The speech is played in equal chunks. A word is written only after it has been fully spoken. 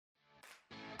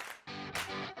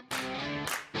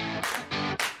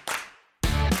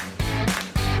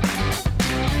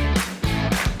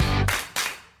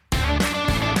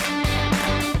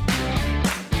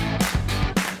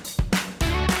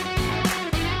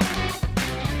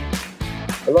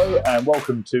Hello and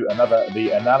welcome to another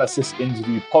The Analysis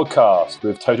Interview podcast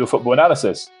with Total Football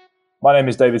Analysis. My name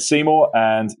is David Seymour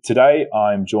and today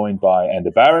I'm joined by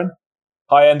Enda Barron.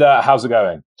 Hi Enda, how's it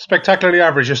going? Spectacularly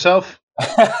average. Yourself?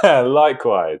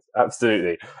 Likewise,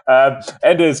 absolutely.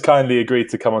 Enda's kindly agreed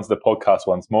to come onto the podcast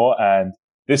once more, and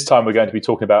this time we're going to be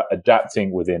talking about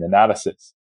adapting within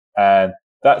analysis. And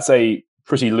that's a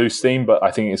pretty loose theme, but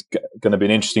I think it's going to be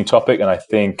an interesting topic, and I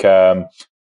think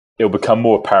it'll become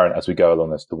more apparent as we go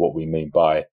along as to what we mean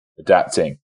by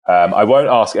adapting. I won't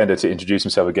ask Enda to introduce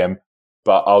himself again,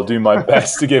 but I'll do my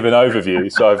best to give an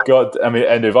overview. So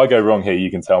Enda, if I go wrong here, you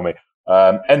can tell me.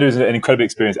 Enda is an incredibly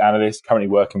experienced analyst, currently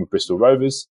working with Bristol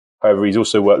Rovers. However, he's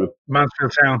also worked with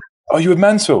Mansfield Town. Oh, you with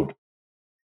Mansfield?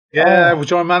 Yeah, we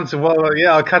joined Mansfield. Well,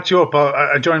 yeah, I'll catch you up.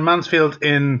 I joined Mansfield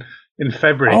in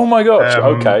February. Oh my gosh!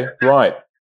 Okay, right.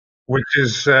 Which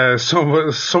is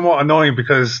somewhat annoying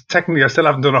because technically I still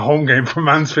haven't done a home game for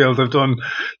Mansfield. I've done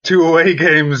 2 away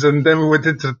games, and then we went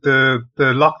into the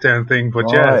lockdown thing. But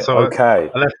right, yeah, so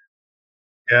okay.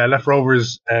 I left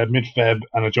Rovers mid-Feb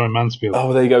and I joined Mansfield.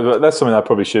 Oh, there you go. That's something I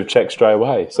probably should have checked straight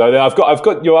away. So I've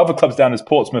got your other clubs down as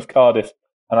Portsmouth, Cardiff,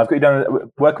 and I've got you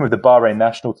down working with the Bahrain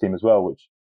national team as well. Which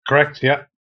correct, yeah,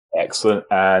 excellent.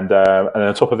 And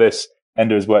on top of this,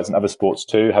 Enda has worked in other sports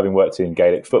too, having worked in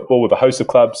Gaelic football with a host of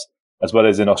clubs, as well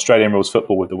as in Australian rules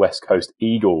football with the West Coast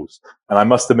Eagles. And I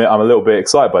must admit, I'm a little bit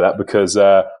excited by that because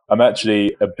I'm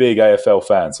actually a big AFL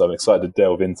fan, so I'm excited to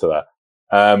delve into that.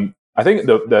 I think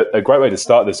a great way to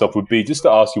start this off would be just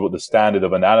to ask you what the standard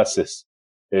of analysis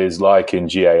is like in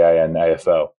GAA and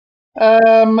AFL.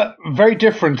 Very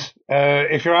different.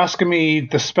 If you're asking me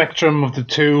the spectrum of the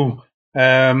two,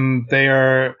 they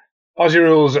are Aussie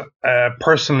rules.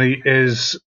 Personally,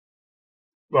 is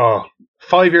 5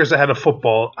 years ahead of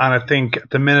football, and I think at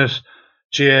the minute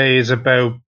GAA is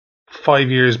about 5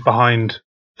 years behind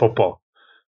football.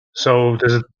 So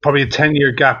there's probably a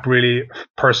 10-year gap, really,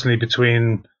 personally,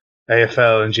 between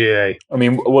AFL and GAA. I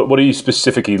mean, what are you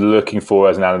specifically looking for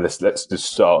as an analyst? Let's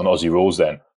just start on Aussie rules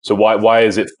then. So why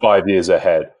is it 5 years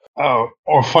ahead? Oh,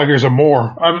 or 5 years or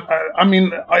more. I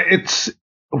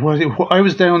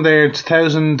was down there in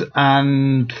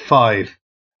 2005,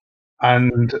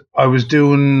 and I was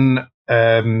doing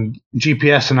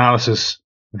GPS analysis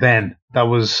then. That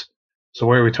was, so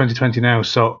where are we, 2020 now?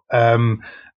 So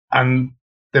and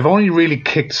they've only really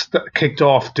kicked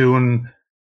off doing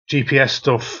GPS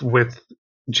stuff with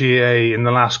GAA in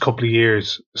the last couple of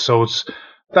years. So it's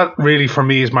that really for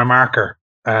me is my marker.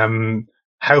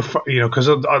 How far, because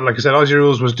like I said, Aussie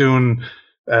Rules was doing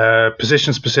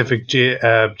position specific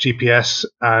GPS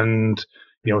and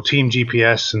team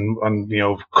GPS and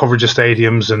coverage of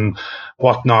stadiums and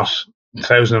whatnot.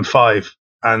 2005,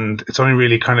 and it's only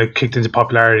really kind of kicked into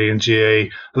popularity in GAA.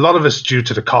 A lot of it's due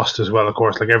to the cost as well, of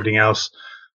course, like everything else.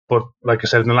 But like I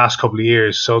said, in the last couple of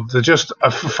years, so they're just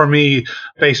for me,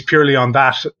 based purely on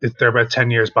that, they're about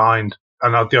 10 years behind,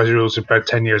 and the Aussie Rules are about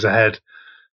 10 years ahead.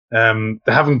 They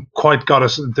haven't quite got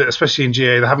us, especially in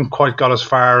GAA, they haven't quite got as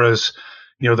far as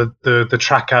the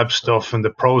track ab stuff and the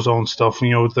pro zone stuff.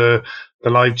 The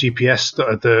live GPS,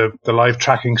 the live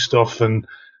tracking stuff, and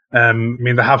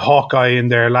they have Hawkeye in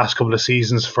there last couple of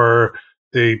seasons for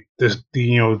the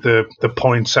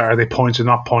points. Are they points or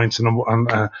not points and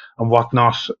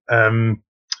whatnot?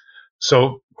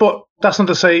 But that's not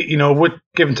to say, with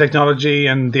given technology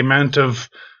and the amount of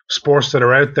sports that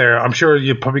are out there, I'm sure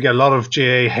you probably get a lot of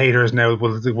GAA haters now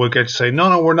will get to say,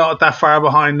 no, we're not that far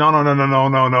behind. No.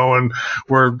 And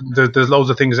there's loads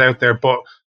of things out there. But,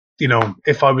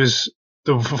 if I was,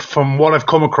 from what I've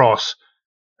come across,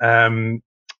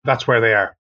 that's where they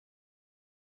are.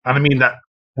 And I mean that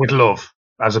with love,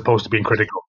 as opposed to being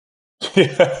critical.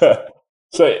 Yeah.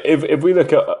 So if we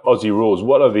look at Aussie rules,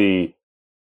 what are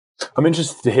I'm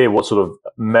interested to hear what sort of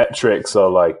metrics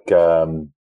are like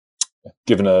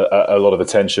given a lot of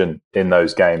attention in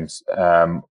those games.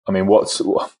 How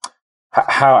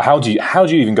do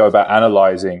you even go about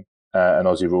analysing an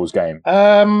Aussie rules game?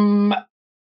 When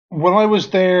I was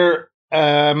there,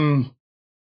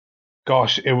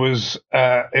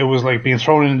 it was like being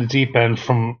thrown in the deep end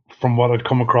from what I'd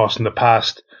come across in the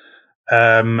past.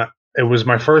 It was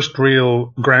my first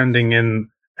real grounding in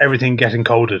everything getting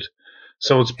coded.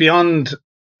 So it's beyond,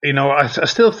 I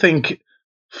still think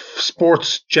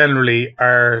sports generally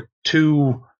are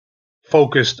too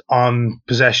focused on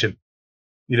possession,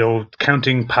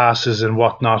 counting passes and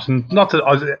whatnot. And not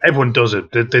that everyone does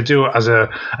it. They do it as a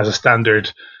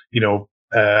standard,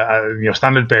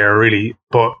 standard bearer really.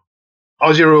 But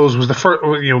Aussie Rules was the first,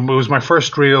 it was my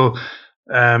first real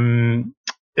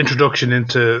introduction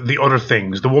into the other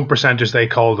things, the 1%ers they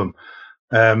called them.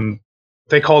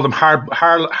 they call them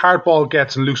hard ball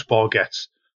gets and loose ball gets.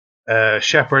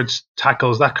 Shepherds,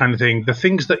 tackles, that kind of thing. The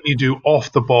things that you do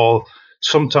off the ball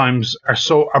sometimes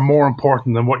are more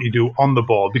important than what you do on the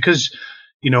ball, because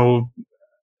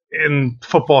in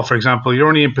football, for example, you're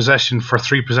only in possession for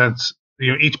 3%.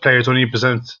 Each player is only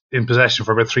in possession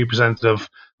for about 3% of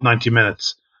 90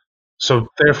 minutes. So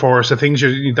therefore, it's the things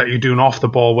that you're doing off the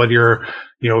ball, whether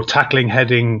you're tackling,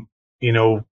 heading,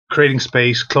 creating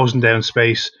space, closing down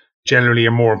space, generally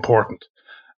are more important.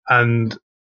 And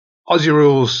Aussie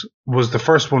rules was the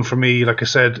first one for me. Like I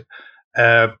said,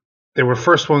 they were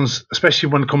first ones, especially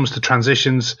when it comes to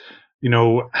transitions.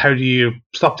 How do you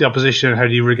stop the opposition? How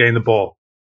do you regain the ball?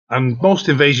 And most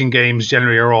invasion games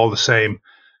generally are all the same.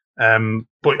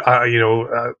 But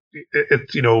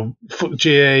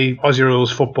GA, Aussie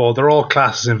rules, football, they're all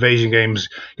classed as invasion games.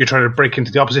 You're trying to break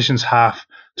into the opposition's half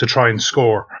to try and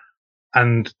score.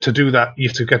 And to do that, you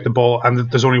have to get the ball, and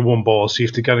there's only one ball, so you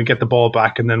have to kind of get the ball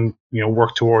back and then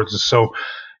work towards it. So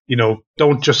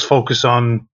don't just focus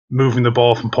on moving the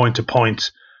ball from point to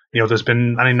point. There's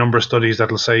been any number of studies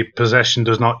that'll say possession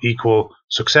does not equal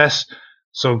success.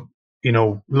 So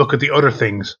look at the other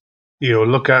things.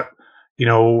 Look at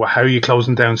how are you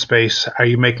closing down space? Are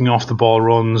you making off the ball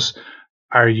runs?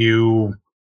 Are you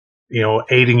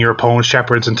aiding your opponent's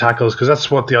shepherds and tackles? Because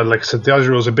that's what like I said, the Aussie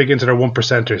rules are big into their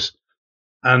 1%ers.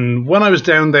 And when I was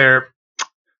down there,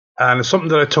 and it's something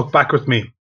that I took back with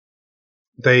me,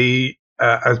 they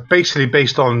are basically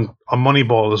based on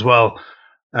Moneyball as well,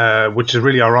 which is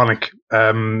really ironic.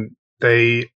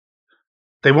 They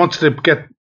wanted to get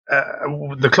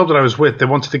the club that I was with. They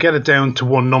wanted to get it down to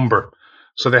one number,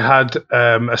 so they had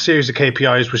a series of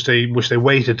KPIs which they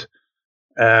weighted.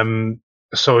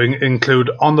 So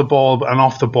include on the ball and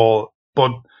off the ball,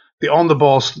 but the on the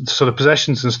ball, so the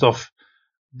possessions and stuff,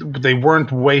 they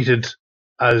weren't weighted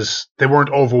they weren't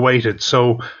overweighted.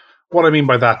 So what I mean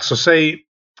by that, so say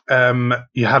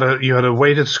you had a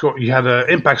weighted score, you had an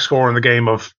impact score in the game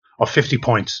of 50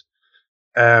 points.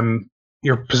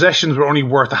 Your possessions were only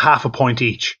worth a half a point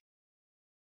each.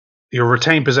 Your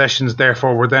retained possessions,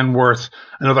 therefore, were then worth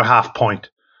another half point.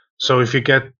 So if you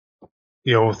get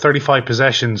 35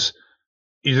 possessions,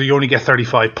 you only get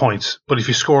 35 points. But if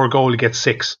you score a goal, you get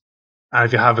 6. And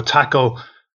if you have a tackle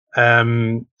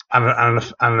and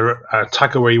a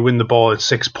tackle where you win the ball, it's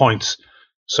 6 points.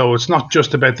 So it's not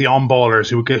just about the on-ballers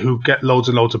who get loads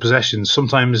and loads of possessions.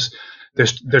 Sometimes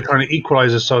they're trying to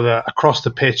equalize it so that across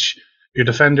the pitch, your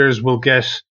defenders will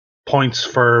get points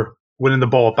for winning the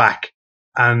ball back,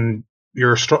 and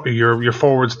your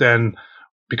forwards then,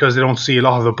 because they don't see a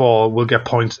lot of the ball, will get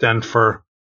points then for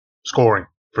scoring,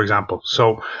 for example.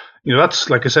 So that's,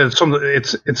 like I said,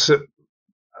 it's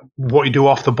what you do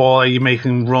off the ball. Are you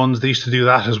making runs? They used to do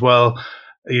that as well.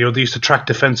 They used to track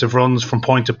defensive runs from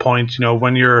point to point.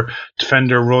 When your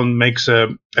defender makes a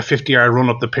 50-yard run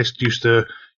up the pitch, they used to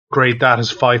grade that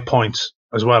as 5 points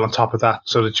as well on top of that,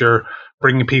 so that you're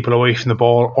bringing people away from the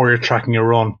ball or you're tracking your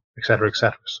run, etc.,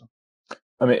 etc. So.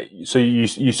 I mean, so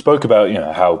you spoke about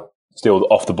how still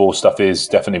off the ball stuff is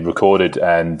definitely recorded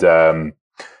and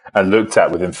looked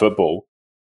at within football.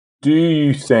 Do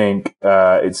you think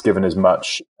it's given as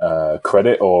much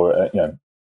credit, or do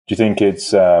you think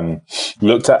it's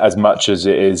looked at as much as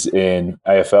it is in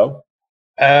AFL?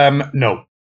 No.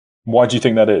 Why do you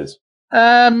think that is?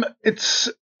 It's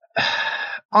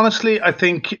honestly, I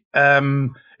think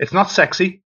it's not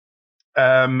sexy.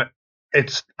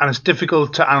 It's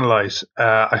difficult to analyze.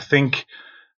 I think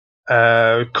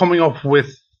coming up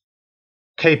with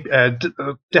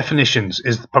definitions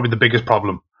is probably the biggest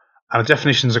problem, and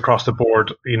definitions across the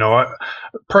board.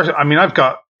 I've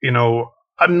got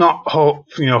I'm not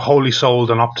wholly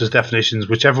sold on Opta's definitions,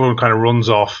 which everyone kind of runs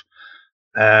off.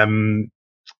 I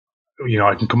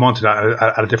can come on to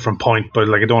that at a different point, but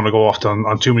I don't want to go off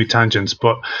on too many tangents.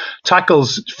 But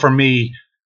tackles for me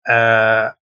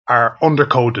are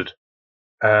undercoded,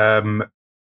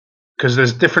 because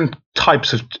there's different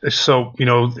types of. So in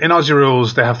Aussie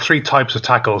rules, they have 3 types of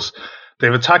tackles. They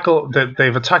have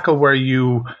a tackle where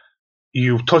you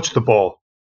touch the ball.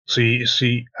 So you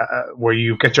see where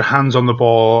you get your hands on the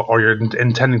ball, or you're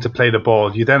intending to play the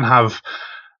ball. You then have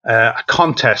a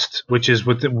contest, which is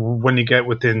when you get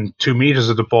within 2 meters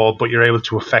of the ball, but you're able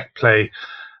to affect play.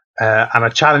 And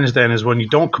a challenge then is when you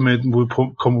don't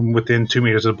come within 2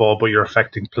 meters of the ball, but you're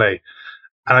affecting play.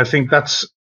 And I think that's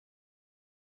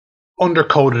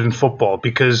undercoded in football,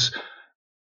 because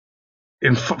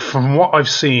from what I've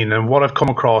seen and what I've come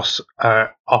across,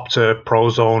 up to Pro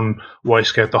Zone, Y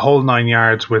Scout, the whole 9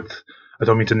 yards with, I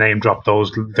don't mean to name drop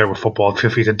those, there were football,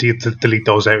 feel free to delete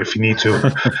those out if you need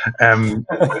to.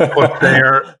 But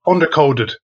they're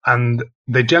undercoded. and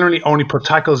they generally only put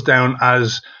tackles down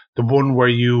as the one where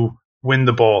you win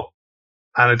the ball.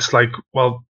 And it's like,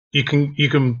 well, you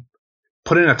can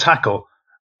put in a tackle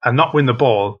and not win the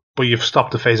ball, but you've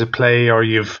stopped the phase of play or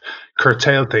you've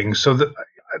curtailed things. So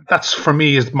that's for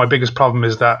me is my biggest problem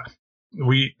is that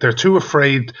they're too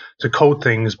afraid to code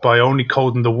things by only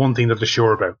coding the one thing that they're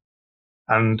sure about.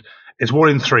 And it's 1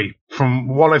 in 3. From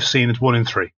what I've seen, it's 1 in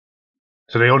 3.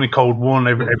 So they only code one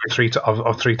every 3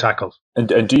 of 3 tackles. And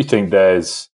do you think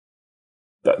there's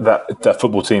that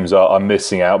football teams are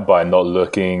missing out by not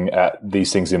looking at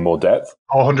these things in more depth?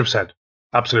 Oh, 100%.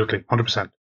 Absolutely,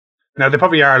 100%. Now, they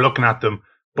probably are looking at them,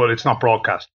 but it's not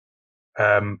broadcast.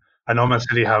 I know Man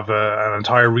City have an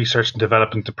entire research and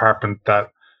development department that,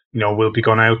 will be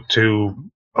going out to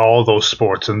all those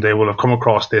sports, and they will have come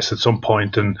across this at some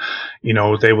point, and,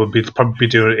 they will probably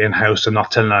doing it in-house and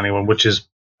not telling anyone, which is,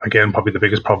 again, probably the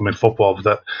biggest problem in football,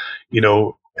 that,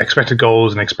 expected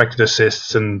goals and expected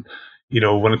assists and,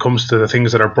 when it comes to the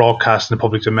things that are broadcast in the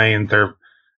public domain,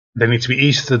 they need to be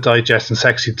easy to digest and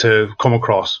sexy to come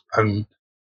across. And,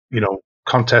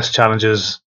 contest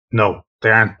challenges, no, they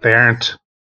aren't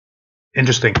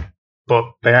interesting,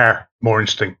 but they are more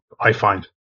interesting, I find.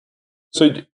 So,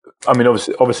 I mean,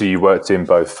 obviously you worked in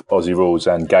both Aussie rules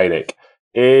and Gaelic.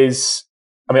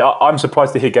 I'm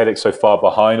surprised to hear Gaelic so far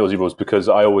behind Aussie rules because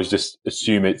I always just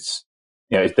assume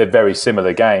they're very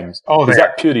similar games. Is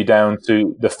that purely down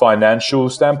to the financial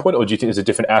standpoint, or do you think there's a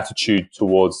different attitude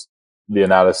towards the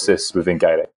analysis within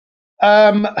Gaelic?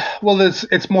 Well,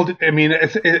 it's multi. I mean,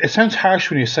 it sounds harsh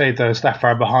when you say that it's that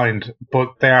far behind,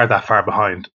 but they are that far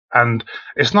behind, and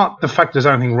it's not the fact there's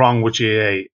anything wrong with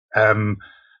GAA.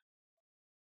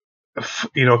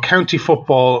 County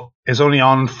football is only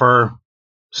on for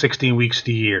 16 weeks of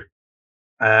the year.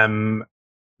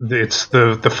 It's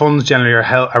the funds generally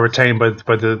are retained by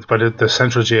the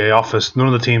central GAA office. None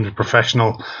of the teams are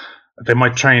professional. They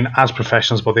might train as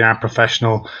professionals, but they aren't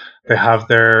professional. They have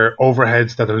their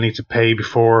overheads that they'll need to pay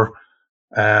before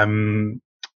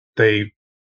they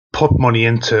put money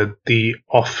into the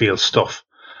off-field stuff.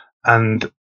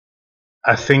 And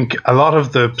I think a lot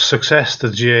of the success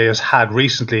that GAA has had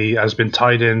recently has been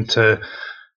tied into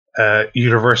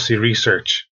university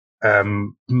research. A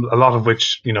lot of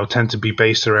which tend to be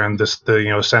based around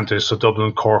the centres, so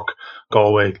Dublin, Cork,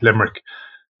 Galway, Limerick.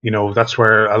 That's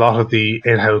where a lot of the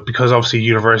in-house, because obviously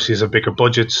universities have bigger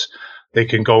budgets, they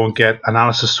can go and get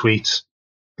analysis suites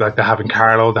like they have in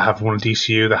Carlow, they have one in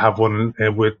DCU, they have one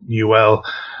with UL,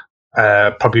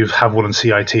 probably have one in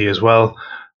CIT as well,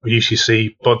 or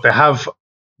UCC, but they have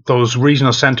those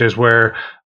regional centres where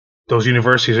those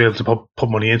universities are able to put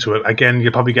money into it. Again,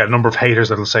 you'll probably get a number of haters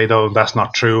that'll say, "No, that's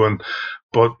not true."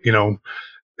 But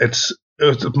it's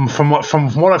from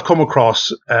what I've come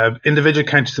across, individual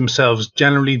counties themselves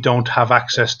generally don't have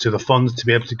access to the funds to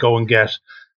be able to go and get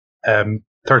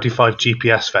 35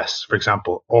 GPS vests, for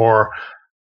example, or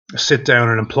sit down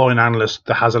and employ an analyst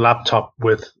that has a laptop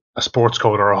with a sports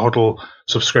code or a huddle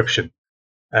subscription.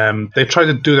 They try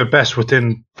to do their best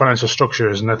within financial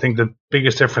structures, and I think the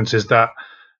biggest difference is that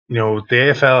the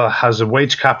AFL has a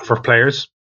wage cap for players,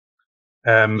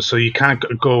 so you can't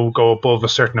go above a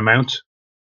certain amount,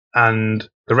 and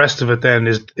the rest of it then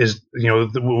is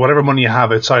whatever money you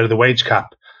have outside of the wage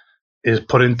cap is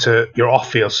put into your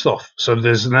off-field stuff. So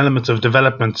there's an element of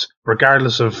development,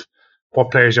 regardless of what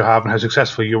players you have and how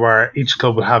successful you are. Each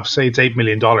club will have, say, it's $8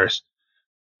 million.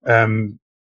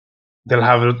 They'll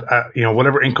have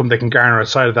whatever income they can garner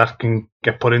outside of that can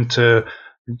get put into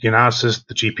the analysis,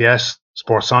 the GPS,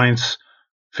 sports science,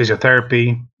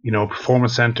 physiotherapy,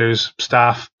 performance centers,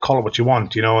 staff, call it what you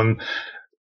want, and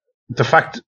the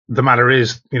fact of the matter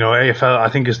is, AFL, I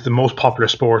think, is the most popular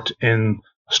sport in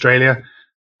Australia,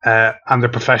 and they're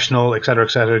professional, et cetera,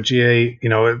 et cetera. GA,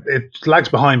 it lags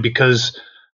behind because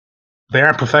they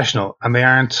aren't professional and they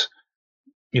aren't,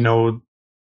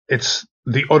 it's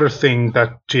the other thing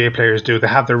that GA players do. They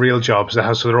have their real jobs.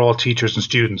 So they're all teachers and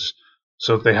students.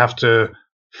 So they have to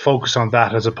focus on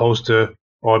that as opposed to,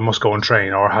 I must go and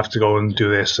train, or I have to go and do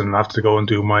this, and I have to go and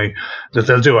do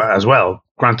they'll do it as well,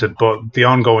 granted, but the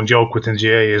ongoing joke within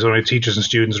GA is only teachers and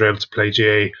students are able to play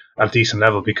GA at a decent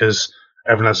level because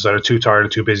everyone else is either too tired or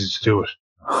too busy to do it.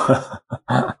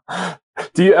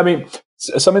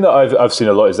 Something that I've seen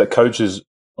a lot is that coaches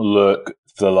look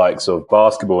for the likes of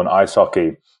basketball and ice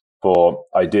hockey for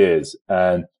ideas,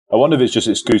 and I wonder if it's just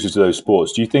exclusive to those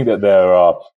sports. Do you think that there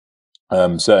are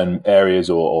certain areas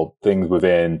or things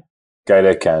within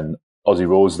Gaelic and Aussie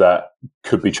rules that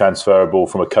could be transferable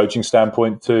from a coaching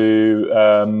standpoint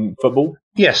to football?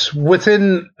 Yes,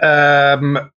 within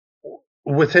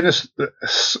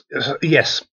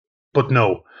yes, but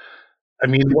no. I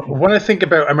mean, when I think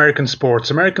about American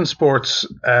sports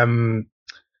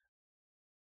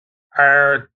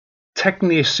are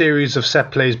technically a series of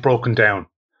set plays broken down.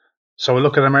 So we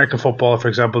look at American football, for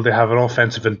example. They have an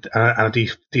offensive and a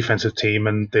defensive team,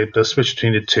 and they'll switch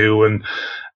between the two. And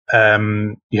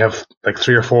you have like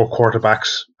 3 or 4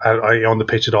 quarterbacks on the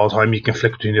pitch at all time. You can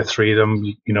flick between the 3 of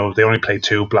them. They only play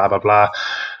 2. Blah blah blah.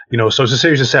 So it's a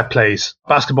series of set plays.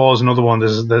 Basketball is another one.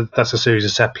 That's a series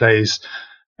of set plays.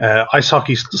 Ice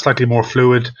hockey is slightly more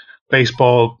fluid.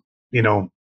 Baseball,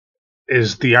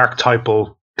 is the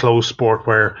archetypal closed sport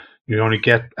where you only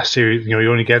get a series.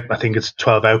 You only get, I think it's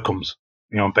 12 outcomes.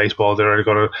 In baseball, they're either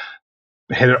going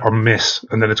to hit it or miss,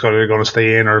 and then it's either going to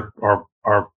stay in or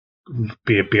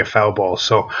be a foul ball.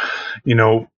 So,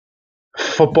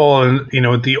 football and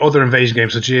the other invasion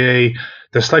games, the GA,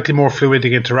 there's slightly more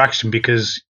fluidic interaction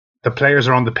because the players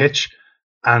are on the pitch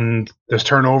and there's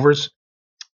turnovers.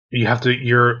 You have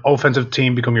your offensive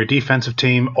team become your defensive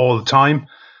team all the time.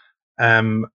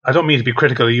 I don't mean to be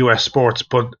critical of US sports,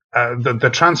 but the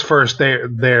transfers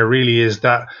there really is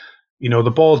that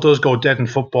the ball does go dead in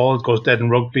football, it goes dead in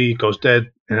rugby, it goes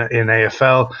dead in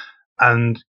AFL,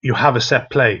 and you have a set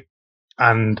play,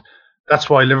 and that's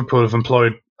why Liverpool have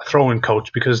employed a throw-in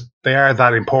coach, because they are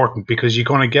that important, because you're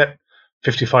going to get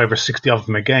 55 or 60 of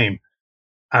them a game,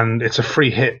 and it's a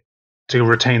free hit to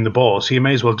retain the ball, so you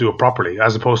may as well do it properly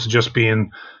as opposed to just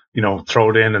being throw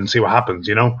it in and see what happens.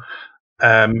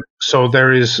 So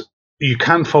you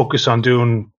can focus on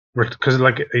doing, because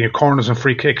like corners and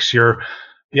free kicks,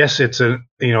 it's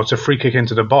a free kick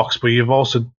into the box, but you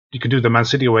could do the Man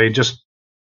City way, just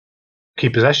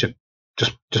keep possession,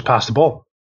 just pass the ball.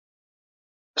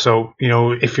 So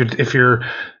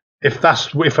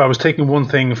if I was taking one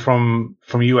thing from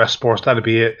US sports, that'd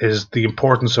be it, is the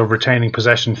importance of retaining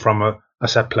possession from a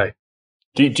set play.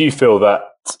 Do you feel that?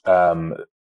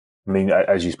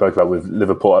 As you spoke about with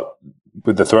Liverpool,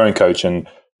 with the throwing coach, and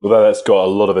although that's got a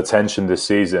lot of attention this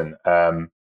season,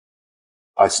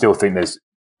 I still think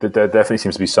there definitely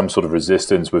seems to be some sort of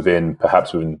resistance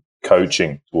perhaps within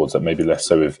coaching towards that, maybe less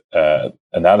so with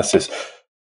analysis.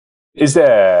 Is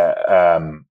there,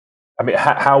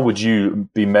 how would you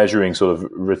be measuring sort of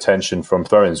retention from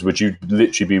throw-ins? Would you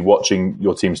literally be watching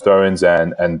your team's throw-ins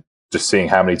and just seeing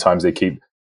how many times they keep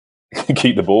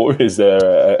the ball? Is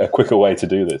there a quicker way to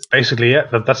do this? Basically, yeah,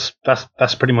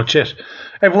 that's pretty much it.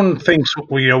 Everyone thinks,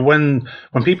 when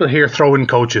people hear throw-in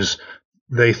coaches,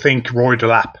 they think Roy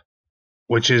Delap,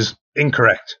 which is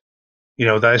incorrect.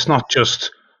 That it's not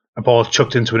just a ball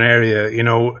chucked into an area,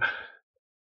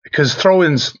 because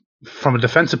throw-ins from a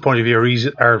defensive point of view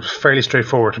are fairly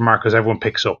straightforward to mark, because everyone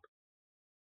picks up.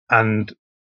 And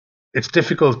it's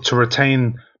difficult to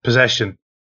retain possession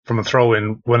from a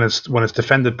throw-in when it's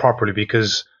defended properly,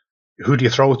 because who do you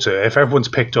throw to? If everyone's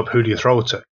picked up, who do you throw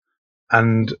to?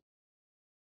 And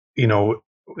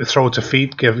throw it to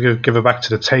feet, give it back to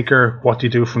the taker. What do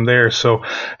you do from there? So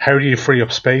how do you free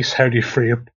up space? How do you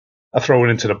free up a throw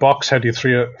into the box? How do you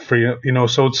free up?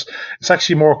 So it's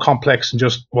actually more complex than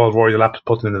just, well, Roy Delap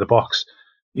putting it into the box.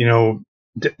 Doing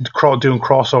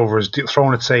crossovers,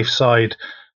 throwing it safe side.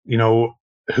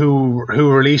 Who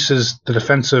releases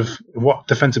what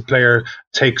defensive player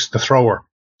takes the thrower.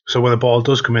 So when the ball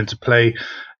does come into play,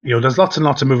 there's lots and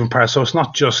lots of moving parts. So it's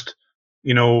not just,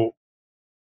 an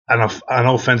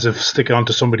offensive stick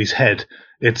onto somebody's head.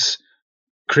 It's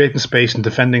creating space and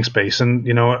defending space. And,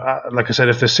 like I said,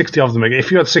 if there's 60 of them,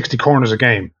 if you had 60 corners a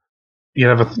game, you'd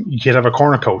have a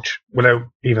corner coach without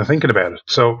even thinking about it.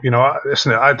 So,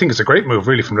 listen, I think it's a great move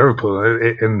really from Liverpool.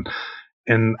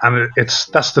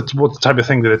 That's the type of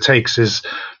thing that it takes, is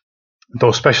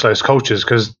those specialized coaches,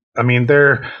 because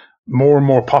they're more and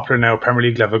more popular now at Premier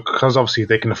League level, because obviously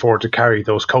they can afford to carry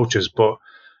those coaches. But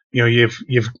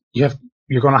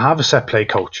you're going to have a set play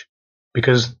coach,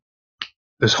 because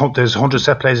there's 100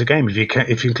 set plays a game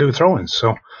if you include throw-ins.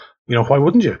 So why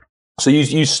wouldn't you? So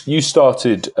you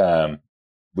started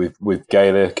with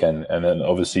Gaelic, and then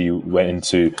obviously you went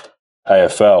into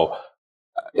AFL.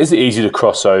 Is it easy to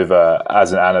cross over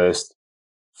as an analyst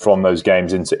from those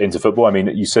games into football?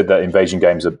 You said that invasion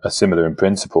games are similar in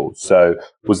principle. So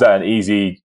was that an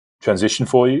easy transition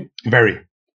for you? Very.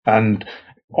 And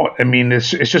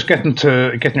it's just getting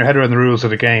your head around the rules of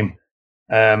the game.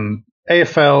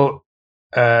 AFL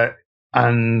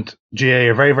and GA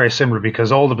are very, very similar,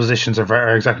 because all the positions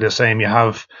are exactly the same. You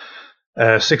have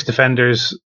 6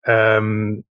 defenders,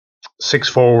 6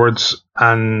 forwards,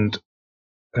 and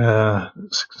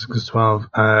 12.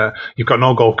 You've got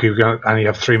no goalkeeper, and you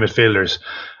have 3 midfielders,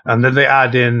 and then they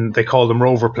add in, they call them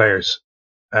rover players,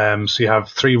 So you have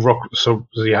three so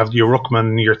you have your ruckman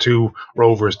and your two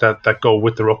rovers that go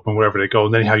with the ruckman wherever they go,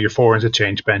 and then you have your four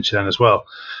interchange bench then as well.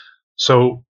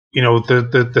 So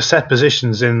the set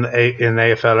positions in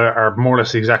AFL are more or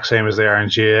less the exact same as they are in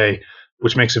GAA,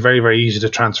 which makes it very, very easy to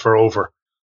transfer over.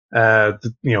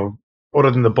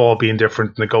 Other than the ball being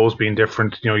different and the goals being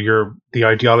different, the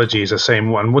ideology is the same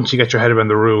one. Once you get your head around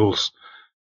the rules,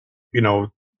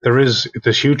 there is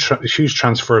this huge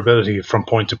transferability from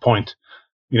point to point.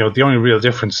 The only real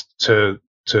difference to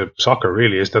soccer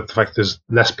really is that the fact there's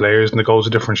less players and the goals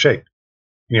are different shape.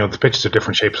 The pitches are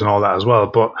different shapes and all that as well.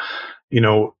 But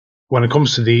when it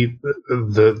comes to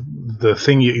the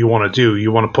thing you want to do,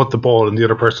 you want to put the ball in the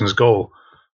other person's goal.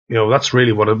 That's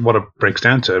really what it breaks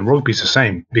down to. And rugby's the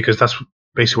same, because that's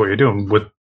basically what you're doing, with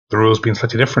the rules being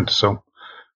slightly different. So,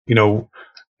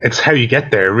 it's how you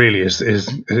get there really is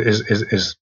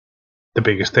the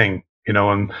biggest thing.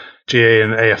 And GA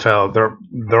and AFL,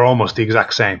 they're almost the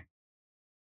exact same,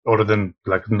 other than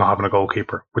like not having a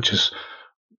goalkeeper,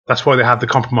 that's why they have the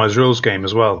compromise rules game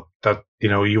as well. That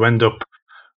you end up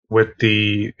with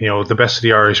the best of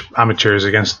the Irish amateurs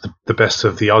against the best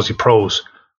of the Aussie pros.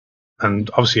 And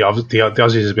obviously, the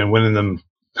Aussies have been winning them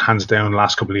hands down the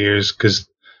last couple of years, because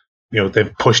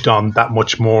they've pushed on that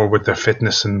much more with their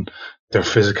fitness and their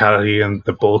physicality and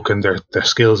the bulk and their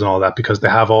skills and all that, because they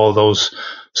have all those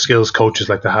skills coaches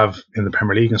like they have in the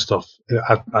Premier League and stuff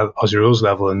at Aussie rules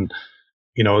level. And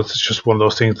it's just one of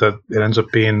those things that it ends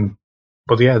up being.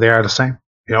 But yeah, they are the same.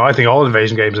 I think all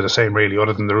invasion games are the same, really,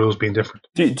 other than the rules being different.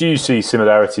 Do you see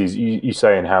similarities? You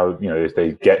saying how if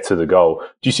they get to the goal,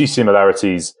 do you see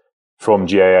similarities from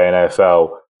GAA and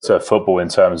AFL to football in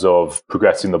terms of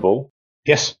progressing the ball?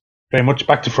 Yes, very much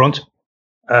back to front.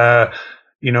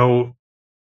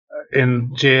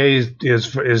 In GAA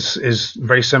is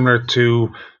very similar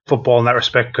to football in that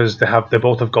respect, because they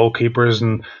both have goalkeepers,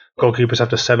 and goalkeepers have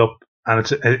to set up, and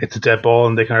it's a dead ball,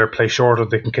 and they can either play short or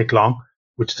they can kick long,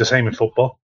 which is the same in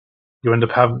football. You end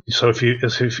up having, so if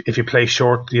you play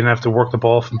short, you have to work the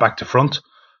ball from back to front.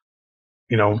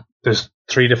 There's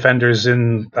three defenders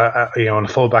in a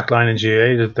full back line in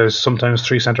GAA. There's sometimes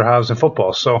three centre halves in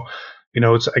football. So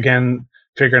it's again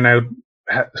figuring out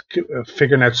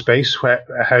space,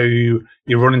 how you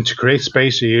run in to create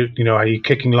space. Are you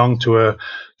kicking long to a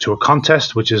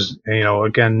contest, which is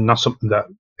again not something that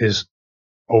is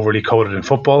overly coded in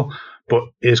football, but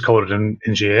is coded in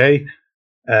GAA.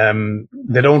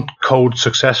 They don't code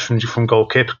success from goal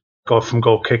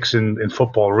kicks in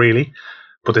football really,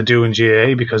 but they do in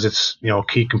GAA, because it's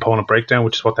key component breakdown,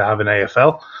 which is what they have in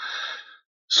AFL.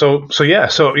 So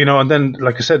and then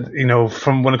like I said,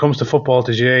 from when it comes to football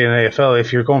to GAA and AFL,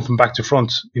 if you're going from back to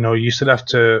front, you still have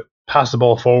to pass the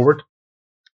ball forward,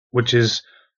 which is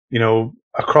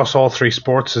across all three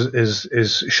sports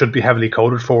is should be heavily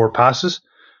coded forward passes.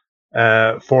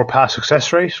 Forward pass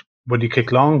success rate, whether you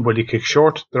kick long, whether you kick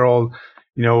short, they're all,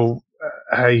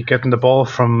 how you getting the ball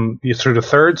from you through the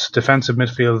thirds, defensive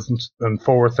midfield and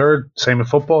forward third, same in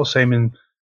football, same in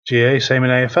GA, same in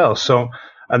AFL. So,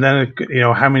 and then,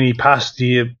 how many passes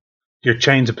your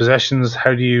chains of possessions,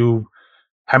 how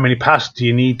many passes do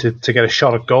you need to get a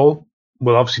shot at goal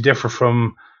will obviously differ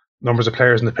from numbers of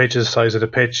players in the pitches, size of the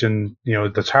pitch, and,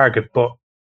 the target. But,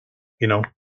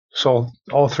 so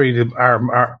all three are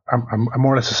more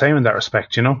or less the same in that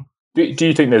respect, Do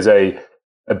you think there's a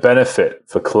benefit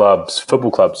for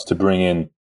football clubs, to bring in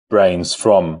brains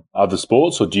from other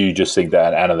sports, or do you just think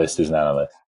that an analyst is an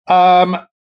analyst?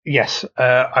 Yes,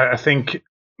 I think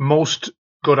most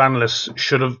good analysts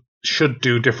should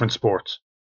do different sports.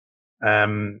 I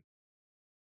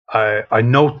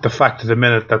note the fact at the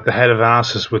minute that the head of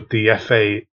analysis with the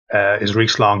FA is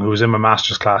Rhys Long, who was in my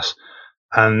master's class,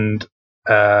 and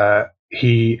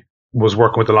he was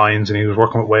working with the Lions and he was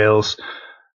working with Wales,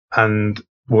 and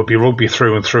would be rugby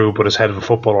through and through, but as head of a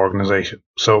football organisation.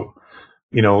 So,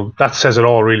 that says it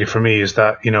all really for me, is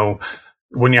that,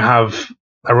 when you have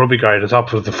a rugby guy at the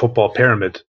top of the football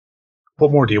pyramid,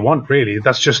 what more do you want, really?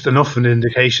 That's just enough of an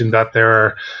indication that there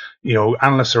are,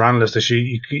 analysts are analysts. That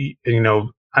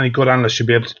any good analyst should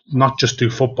be able to not just do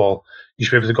football. You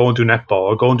should be able to go and do netball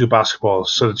or go and do basketball,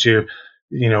 so that you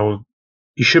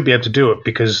should be able to do it,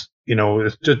 because,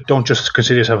 don't just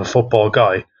consider yourself a football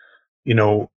guy.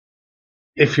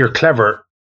 If you're clever,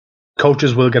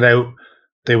 coaches will get out.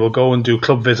 They will go and do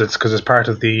club visits, because it's part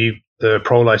of the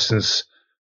pro license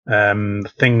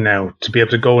thing now, to be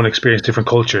able to go and experience different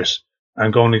cultures,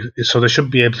 and so they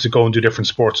should be able to go and do different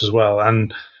sports as well.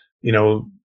 And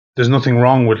there's nothing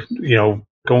wrong with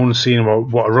going and seeing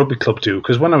what a rugby club do,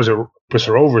 because when I was at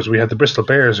Bristol Rovers, we had the Bristol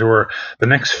Bears, who were the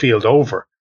next field over.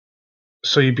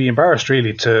 So you'd be embarrassed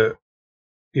really to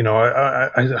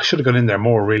I should have gone in there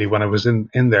more really when I was in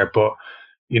there, but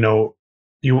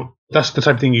that's the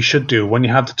type of thing you should do when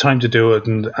you have the time to do it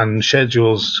and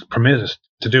schedules permit it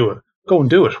to do it. Go and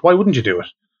do it. Why wouldn't you do it?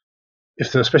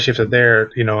 Especially if they're there,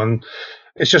 and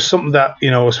it's just something that,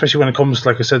 especially when it comes,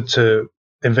 like I said, to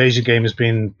invasion games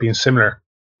being similar,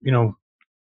 go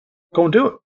and do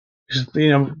it.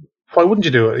 Why wouldn't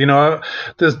you do it?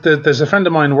 There's a friend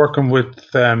of mine working with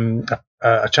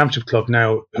a championship club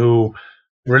now who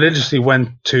religiously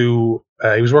went to.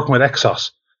 He was working with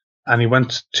Exos, and he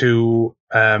went to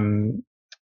the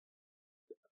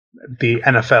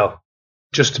NFL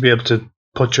just to be able to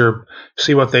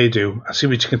see what they do, and see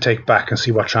what you can take back, and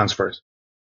see what transfers.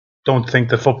 Don't think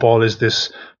that football is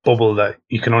this bubble that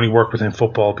you can only work within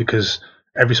football, because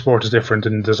every sport is different,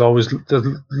 and there's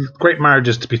great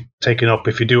marriages to be taken up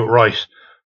if you do it right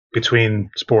between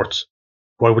sports.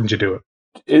 Why wouldn't you do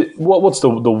it? What's the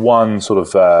one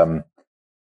sort of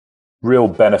real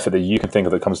benefit that you can think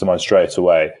of that comes to mind straight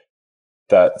away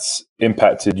that's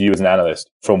impacted you as an analyst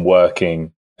from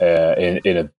working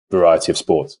in a variety of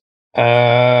sports?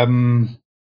 God,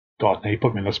 now you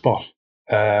put me on the spot.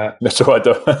 That's all right.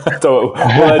 We'll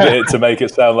edit it to make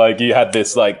it sound like you had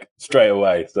this like straight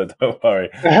away, so don't worry.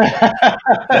 I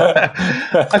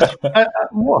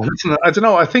don't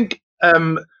know. I think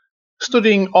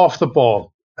studying off the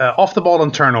ball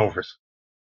and turnovers,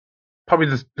 probably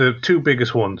the two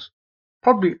biggest ones.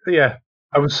 Probably, yeah.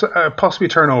 I would possibly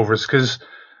turnovers, because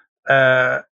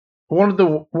one of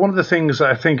the things that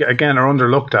I think again are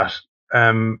underlooked at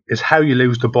is how you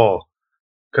lose the ball,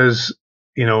 because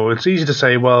it's easy to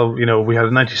say, well, we had a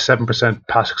 97%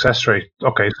 pass success rate.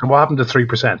 Okay, so what happened to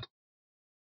 3%?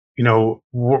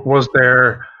 Was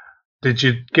there? Did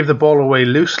you give the ball away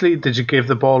loosely? Did you give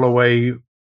the ball away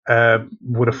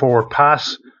with a forward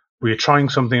pass? Were you trying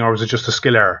something, or was it just a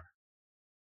skill error?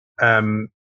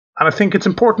 And I think it's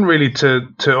important really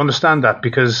to understand that,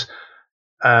 because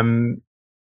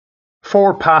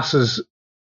forward passes,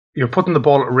 you're putting the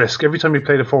ball at risk. Every time you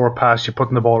play the forward pass, you're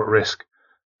putting the ball at risk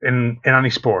in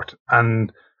any sport.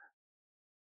 And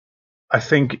I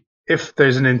think if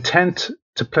there's an intent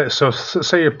to play, so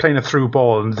say you're playing a through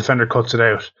ball and the defender cuts it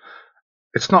out,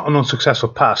 it's not an unsuccessful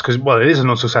pass, because, well, it is an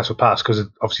unsuccessful pass because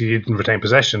obviously you didn't retain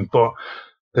possession, but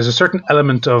there's a certain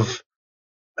element of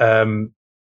there's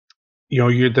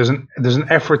an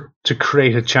effort to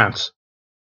create a chance.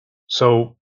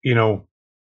 So,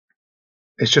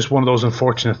 it's just one of those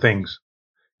unfortunate things.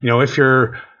 If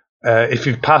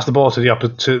you've passed the ball to the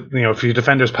opposite, if your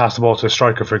defenders pass the ball to a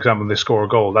striker, for example, and they score a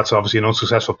goal, that's obviously an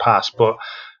unsuccessful pass. But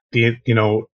if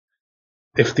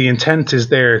the intent is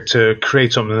there to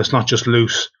create something that's not just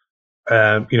loose,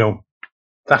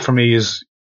 that for me is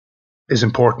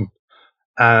important.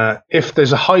 If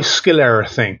there's a high skill error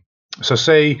thing, so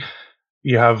say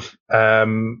you have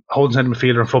holding centre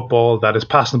midfielder in football that is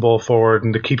passing the ball forward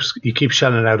and he keeps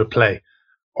shelling it out of play,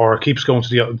 or keeps going to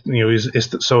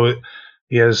the so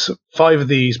he has 5 of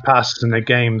these passes in a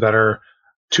game that are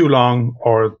too long,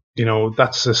 or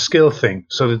that's a skill thing.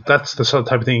 So that's the sort of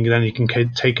type of thing then you can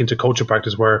take into coaching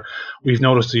practice, where we've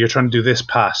noticed that you're trying to do this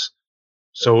pass.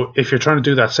 So if you're trying to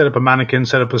do that, set up a mannequin,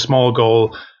 set up a small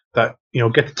goal, that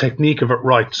get the technique of it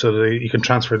right, so that you can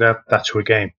transfer that to a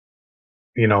game.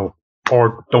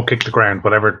 Or don't kick the ground,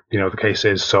 whatever the case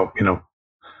is. So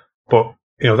but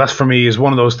that's for me is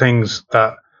one of those things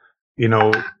that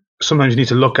sometimes you need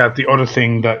to look at the other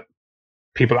thing that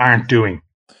people aren't doing.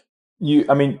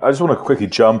 I just want to quickly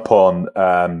jump on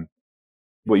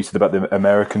what you said about the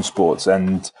American sports,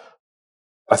 and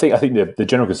I think the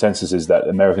general consensus is that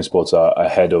American sports are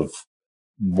ahead of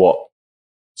what's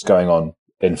going on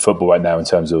in football right now in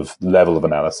terms of level of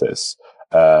analysis.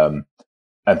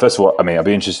 And first of all, I'd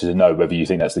be interested to know whether you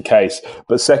think that's the case.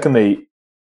 But secondly,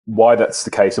 why that's the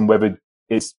case, and whether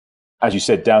it's, as you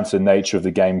said, down to the nature of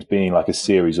the games being like a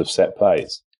series of set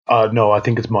plays. No, I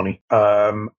think it's money.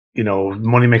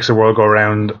 Money makes the world go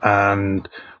round. And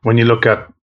when you look at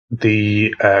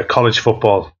the college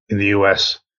football in the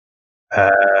US,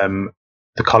 the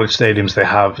college stadiums they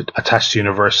have attached to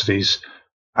universities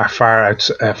are far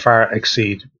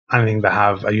exceed anything that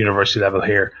have a university level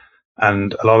here.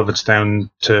 And a lot of it's down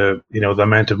to the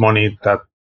amount of money that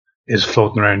is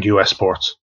floating around US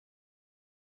sports.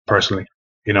 Personally,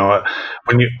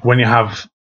 when you have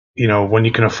when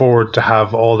you can afford to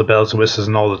have all the bells and whistles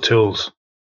and all the tools,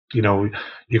 you're going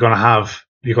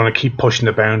to keep pushing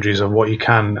the boundaries of what you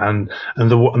can, and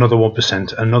another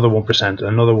 1%, another 1%,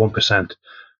 another 1%,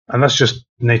 and that's just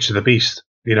nature of the beast.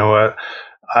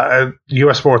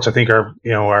 US sports, I think, are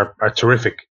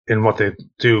terrific in what they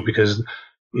do, because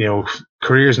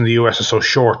careers in the US are so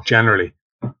short generally.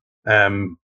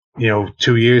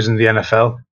 2 years in the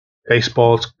NFL.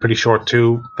 Baseball's pretty short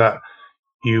too. That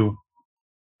you're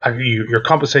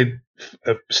compensate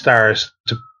stars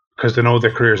because they know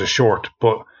their careers are short,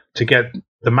 but to get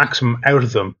the maximum out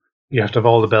of them, you have to have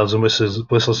all the bells and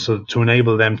whistles to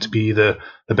enable them to be the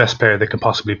best player they can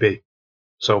possibly be.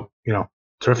 So,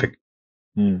 terrific.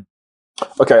 Mm.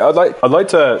 Okay, I'd like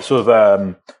to sort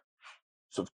of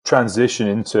transition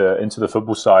into the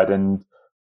football side, and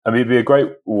I mean, it'd be a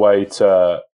great way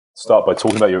to start by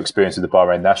talking about your experience with the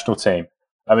Bahrain national team.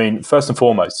 I mean, first and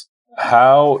foremost,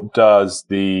 how does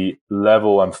the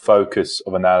level and focus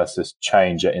of analysis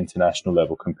change at international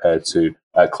level compared to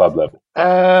at club level?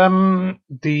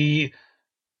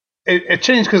 It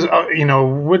changed because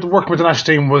with working with the national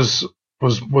team was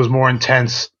more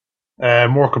intense,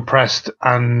 more compressed,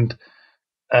 and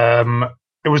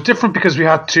it was different because we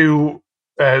had to,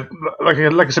 like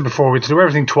I said before, we had to do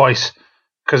everything twice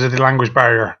because of the language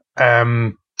barrier.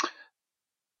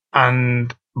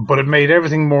 But it made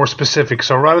everything more specific.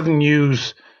 So rather than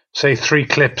use, say, 3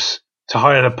 clips to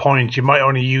highlight a point, you might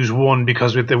only use one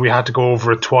because we had to go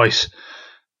over it twice.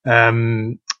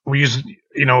 We use,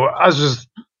 as is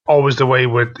always the way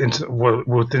with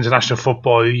international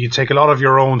football, you take a lot of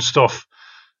your own stuff.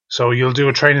 So you'll do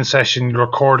a training session, you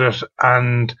record it,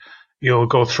 and you'll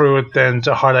go through it then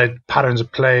to highlight patterns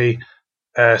of play,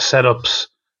 setups,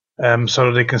 so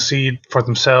that they can see it for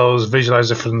themselves, visualize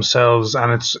it for themselves,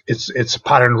 and it's a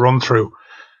pattern run through.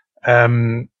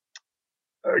 You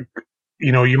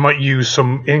might use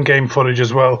some in-game footage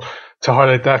as well to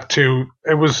highlight that too.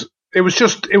 It was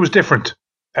different.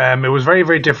 It was very,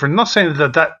 very different. Not saying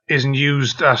that isn't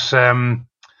used at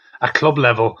club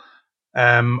level.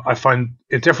 I find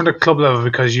it different at club level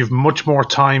because you've much more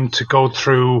time to go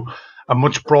through a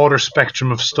much broader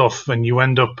spectrum of stuff, and you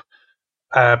end up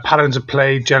patterns of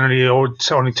play generally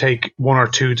only take 1 or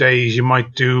 2 days. You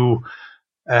might do,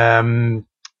 there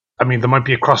might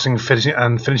be a crossing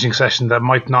and finishing session that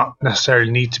might not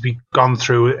necessarily need to be gone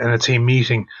through in a team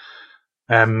meeting.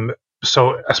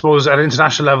 So I suppose at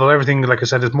international level, everything, like I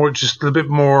said, is just a little bit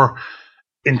more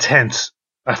intense.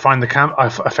 I found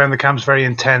the camps very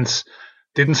intense.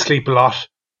 Didn't sleep a lot.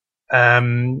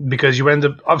 Because you end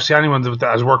up, obviously anyone that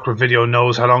has worked with video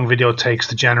knows how long video takes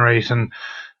to generate, and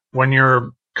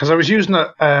because I was using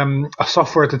a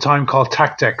software at the time called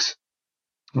Tactex,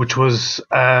 which was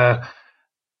it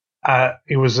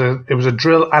was a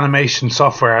drill animation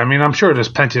software. I mean, I'm sure there's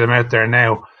plenty of them out there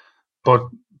now, but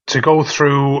to go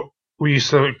through, we used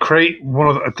to create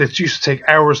that used to take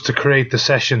hours to create the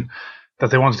session that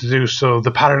they wanted to do. So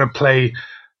the pattern of play,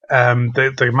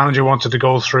 the manager wanted to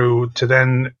go through to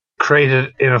then create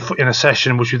it in a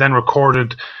session, which we then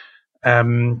recorded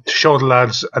to show the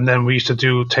lads, and then we used to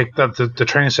take the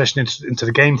training session into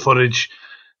the game footage,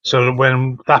 so that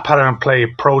when that pattern of play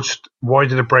approached, why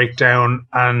did it break down,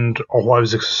 or why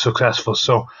was it successful?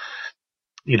 So,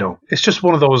 it's just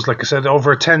one of those, like I said,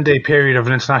 over a 10-day period of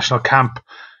an international camp,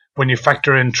 when you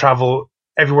factor in travel,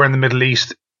 everywhere in the Middle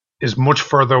East is much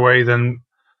further away than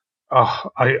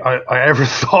I ever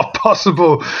thought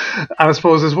possible. And I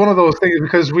suppose it's one of those things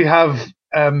because we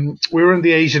were in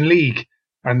the Asian League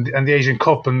and the Asian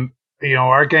Cup, and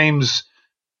our games,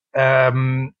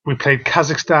 we played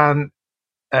Kazakhstan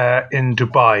in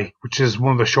Dubai, which is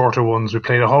one of the shorter ones. We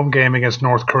played a home game against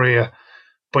North Korea,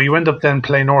 but you end up then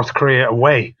playing North Korea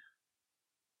away,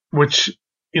 which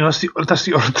that's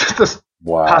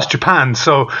Wow. past Japan.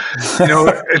 So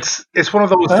it's one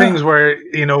of those things where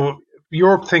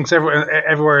Europe thinks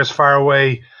everywhere is far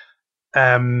away,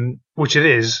 which it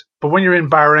is. But when you're in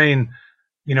Bahrain,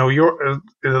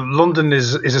 London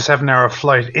is a 7-hour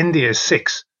flight. India is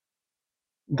 6.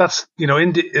 That's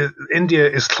India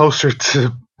is closer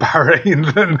to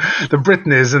Bahrain than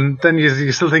Britain is, and then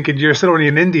you're still thinking you're still only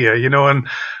in India, And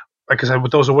like I said,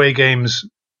 with those away games,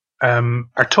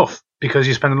 are tough because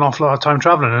you spend an awful lot of time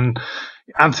traveling. And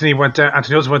Anthony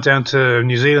Hudson went down to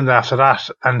New Zealand after that,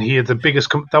 and he had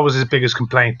that was his biggest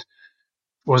complaint,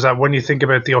 was that when you think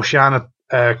about the Oceania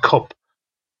Cup,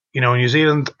 New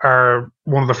Zealand are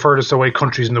one of the furthest away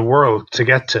countries in the world to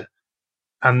get to,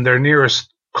 and their nearest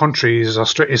country is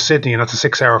Sydney, and that's a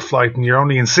 6-hour flight, and you're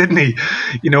only in Sydney,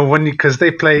 because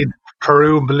they played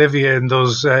Peru and Bolivia in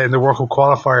those in the World Cup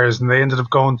qualifiers, and they ended up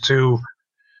going to.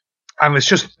 And it's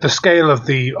just the scale of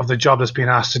the job that's being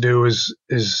asked to do is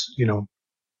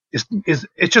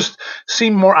it just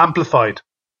seemed more amplified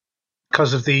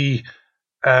because of the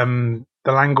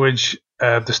language,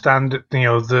 the standard,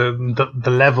 the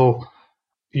level.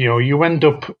 You end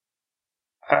up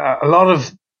a lot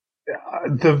of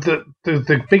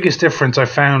the biggest difference I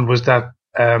found was that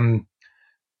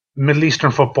Middle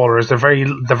Eastern footballers. They're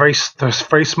very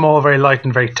small, very light,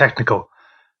 and very technical.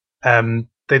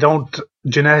 They don't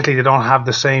have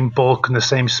the same bulk and the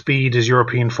same speed as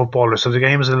European footballers, so the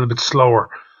game is a little bit slower.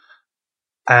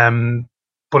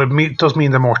 But it does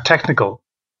mean they're more technical.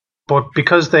 But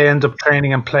because they end up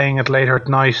training and playing it later at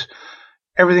night,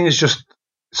 everything is just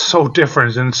so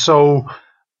different and so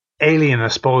alien, I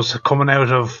suppose, coming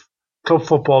out of club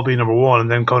football being number one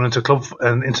and then going into club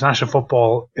and international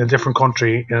football in a different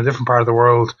country, in a different part of the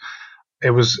world.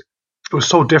 It was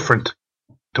so different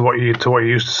to what you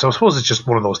used to. So I suppose it's just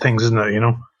one of those things, isn't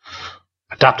it?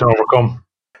 Adapt and overcome.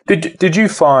 Did you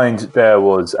find there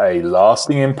was a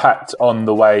lasting impact on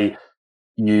the way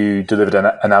you delivered an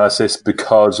analysis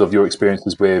because of your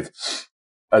experiences with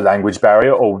a language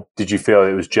barrier, or did you feel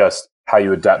it was just how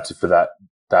you adapted for that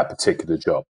particular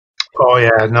job? Oh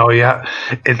yeah, no, yeah.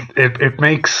 It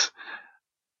makes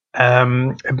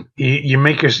you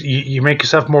make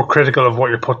yourself more critical of what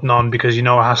you're putting on because it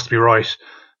has to be right.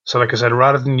 So, like I said,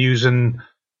 rather than using,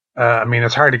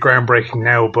 it's hardly groundbreaking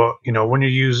now, but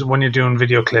when you're doing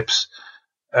video clips,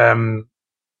 the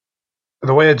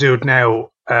way I do it now,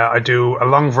 I do a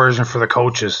long version for the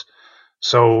coaches.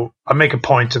 So I make a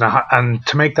point, and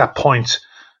to make that point,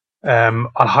 I'll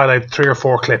highlight 3 or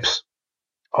 4 clips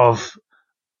of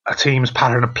a team's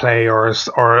pattern of play or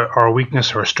a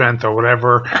weakness or a strength or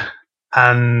whatever,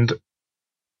 and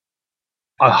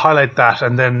I'll highlight that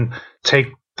and then take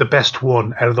the best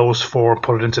one out of those 4,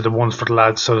 put it into the ones for the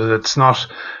lads, so that it's not,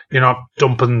 you're not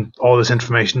dumping all this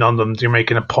information on them. You're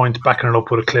making a point, backing it up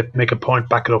with a clip, make a point,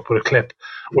 back it up with a clip,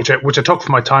 which I took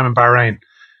from my time in Bahrain,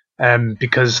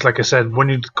 because, like I said, when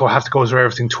you have to go through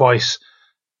everything twice,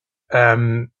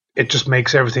 it just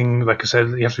makes everything, like I said,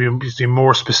 you have to be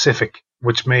more specific,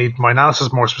 which made my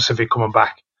analysis more specific coming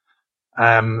back.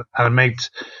 And it made,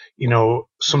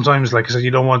 sometimes, like I said,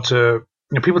 you don't want to,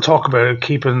 people talk about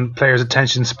keeping players'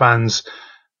 attention spans,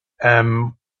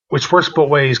 which works both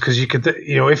ways, because you could,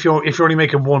 if you're only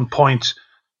making 1 point,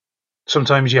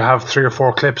 sometimes you have 3 or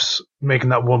 4 clips making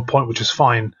that 1 point, which is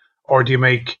fine. Or do you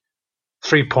make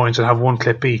 3 points and have 1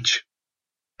 clip each?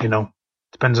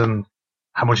 Depends on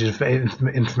how much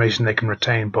information they can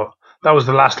retain. But that was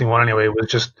the lasting one anyway,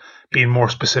 was just being more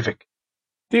specific.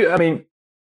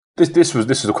 This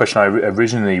was a question I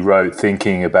originally wrote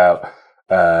thinking about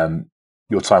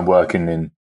your time working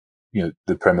in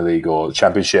the Premier League or the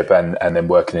Championship and then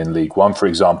working in League One, for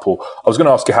example. I was going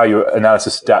to ask you how your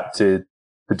analysis adapted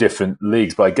to different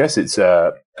leagues, but I guess it's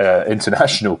an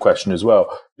international question as well.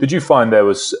 Did you find there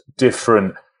was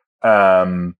different?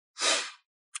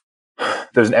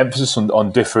 There's an emphasis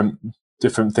on different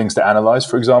things to analyze,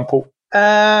 for example.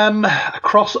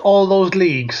 Across all those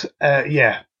leagues,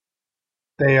 yeah,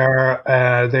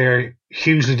 they're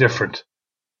hugely different.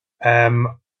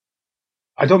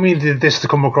 I don't mean this to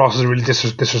come across as really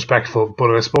disrespectful,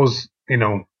 but I suppose,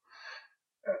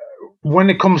 when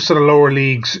it comes to the lower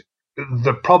leagues,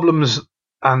 the problems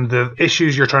and the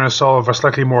issues you're trying to solve are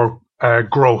slightly more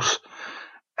gross.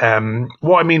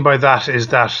 What I mean by that is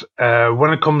that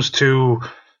when it comes to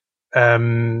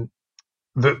the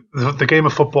game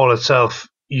of football itself,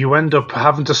 you end up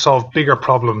having to solve bigger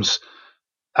problems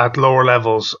at lower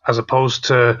levels, as opposed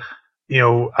to,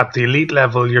 at the elite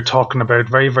level, you're talking about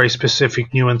very, very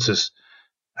specific nuances.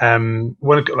 Premier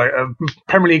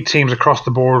League teams across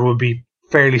the board will be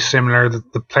fairly similar.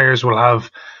 The players will have,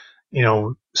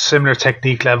 similar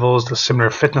technique levels, the similar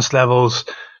fitness levels,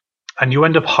 and you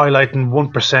end up highlighting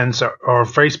 1% or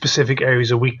very specific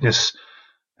areas of weakness,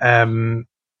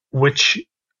 which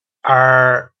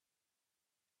are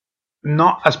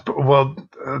not as well.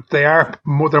 They're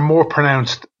more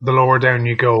pronounced the lower down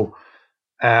you go.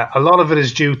 A lot of it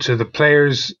is due to the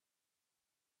players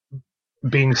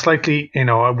being slightly,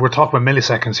 we're talking about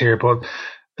milliseconds here, but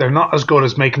they're not as good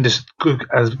as making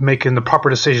the proper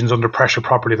decisions under pressure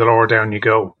properly the lower down you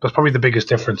go. That's probably the biggest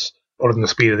difference, other than the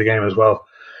speed of the game as well.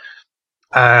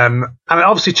 And it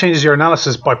obviously changes your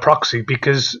analysis by proxy,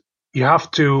 because you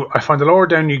have to, I find the lower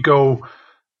down you go,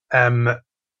 I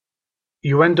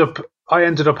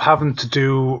ended up having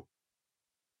to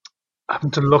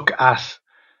look at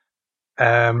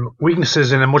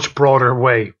weaknesses in a much broader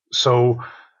way. So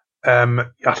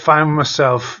I found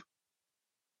myself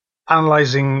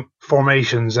analyzing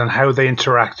formations and how they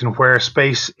interact and where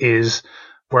space is,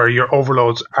 where your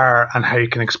overloads are, and how you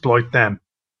can exploit them.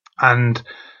 And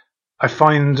I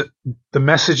find the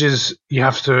messages you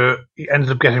ended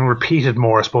up getting repeated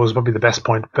more, I suppose, is probably the best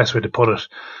way to put it.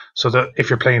 So that if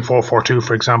you're playing 4-4-2,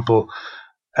 for example,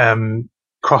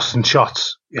 crosses and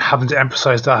shots, you're having to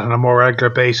emphasize that on a more regular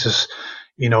basis.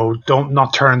 don't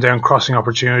not turn down crossing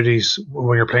opportunities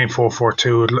when you're playing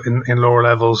 4-4-2 in lower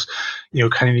levels.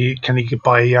 Can you get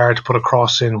by a yard to put a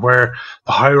cross in? Where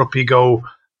the higher up you go,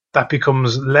 that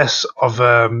becomes less of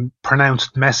a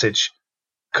pronounced message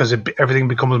because everything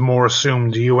becomes more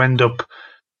assumed. You end up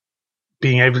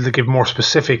being able to give more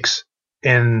specifics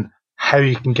in how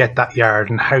you can get that yard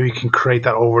and how you can create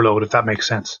that overload, if that makes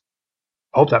sense.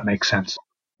 I hope that makes sense.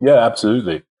 Yeah,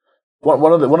 absolutely.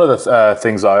 One of the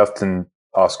things I often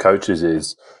ask coaches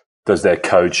is, does their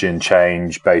coaching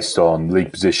change based on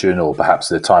league position or perhaps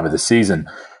the time of the season?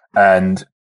 And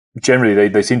generally,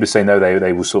 they seem to say no.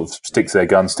 They will sort of stick to their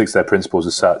guns, stick to their principles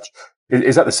as such.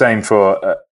 Is that the same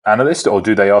for analysts, or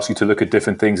do they ask you to look at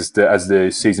different things as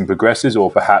the season progresses,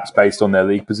 or perhaps based on their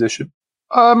league position?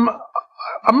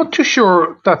 I'm not too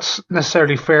sure that's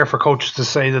necessarily fair for coaches to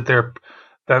say that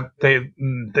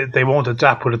they won't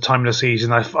adapt with the time of the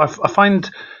season. I find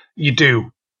you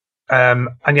do, and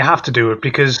you have to do it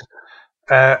because,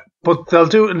 but they'll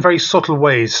do it in very subtle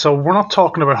ways. So we're not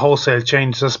talking about wholesale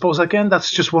changes. I suppose again that's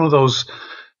just one of those,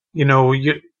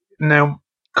 now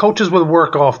coaches will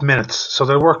work off minutes, so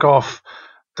they'll work off.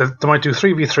 They might do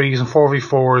 3v3s and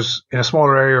 4v4s in a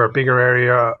smaller area or a bigger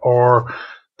area, or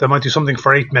they might do something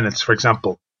for 8 minutes, for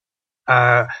example.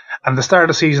 And the start of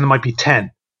the season might be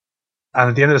 10. And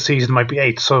at the end of the season it might be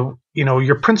 8. So,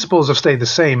 your principles have stayed the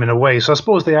same in a way. So I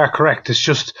suppose they are correct. It's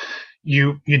just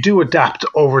you do adapt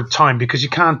over time because you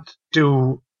can't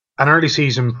do an early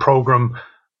season program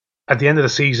at the end of the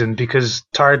season because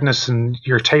tiredness and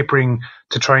you're tapering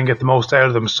to try and get the most out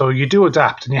of them. So you do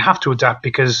adapt, and you have to adapt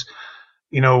because,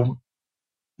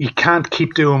 you can't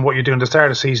keep doing what you're doing at the start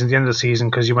of the season, at the end of the season,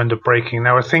 because you end up breaking.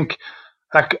 Now, I think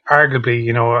that arguably,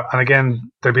 and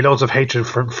again, there'd be loads of hatred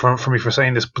for me for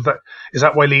saying this, but is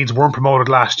that why Leeds weren't promoted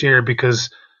last year? Because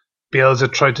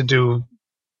Bielsa tried to do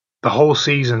the whole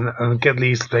season and get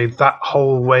Leeds to play that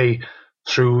whole way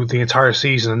through the entire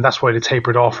season, and that's why they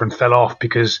tapered off and fell off,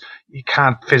 because you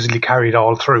can't physically carry it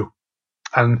all through.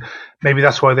 And maybe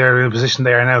that's why they're in the position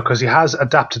they are now, because he has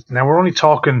adapted. Now, we're only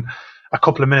talking a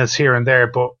couple of minutes here and there,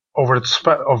 but over the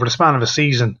span of a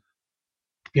season,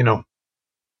 you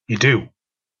do.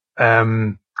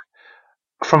 From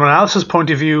an analysis point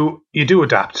of view, you do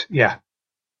adapt, yeah,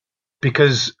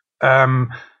 because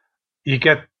you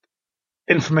get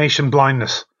information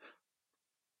blindness.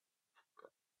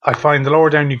 I find the lower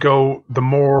down you go, the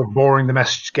more boring the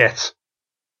message gets,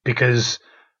 because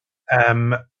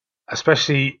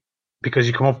especially because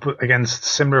you come up against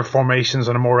similar formations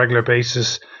on a more regular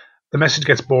basis, the message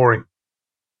gets boring,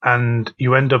 and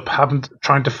you end up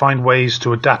trying to find ways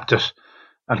to adapt it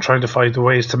and trying to find the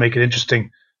ways to make it interesting.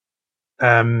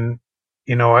 I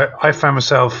found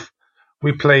myself,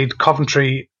 we played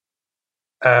Coventry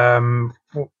 4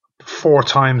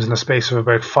 times in the space of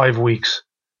about 5 weeks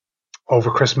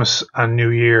over Christmas and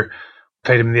New Year.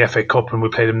 Played them in the FA Cup and we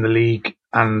played them in the league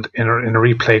and in a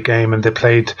replay game, and they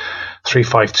played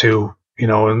 3-5-2,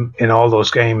 in all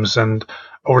those games. And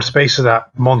over the space of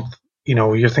that month,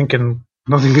 you're thinking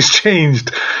nothing has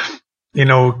changed.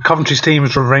 Coventry's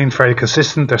teams remained fairly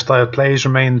consistent. Their style of plays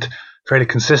remained fairly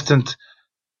consistent.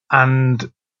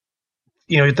 And,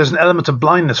 there's an element of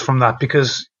blindness from that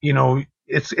because,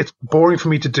 it's boring for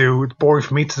me to do. It's boring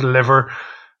for me to deliver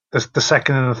the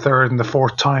second and the third and the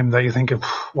fourth time that you think of,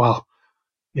 well,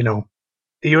 your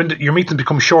meetings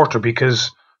become shorter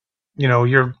because,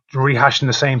 you're rehashing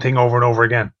the same thing over and over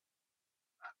again.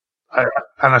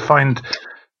 I find,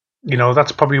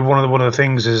 that's probably one of the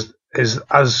things is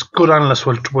as good analysts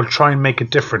will try and make it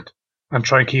different and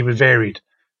try and keep it varied,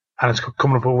 and it's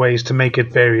coming up with ways to make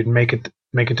it varied and make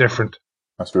it different.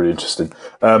 That's really interesting.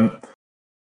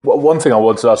 One thing I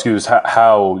wanted to ask you is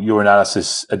how your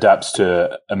analysis adapts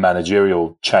to a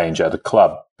managerial change at a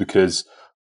club, because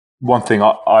one thing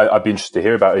I'd be interested to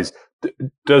hear about is,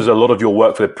 does a lot of your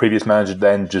work for the previous manager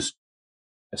then just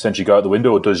essentially go out the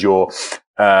window, or does your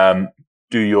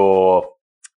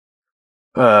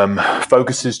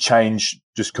focuses change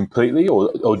just completely,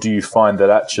 or do you find that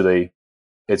actually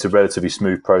it's a relatively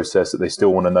smooth process, that they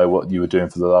still want to know what you were doing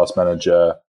for the last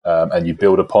manager, and you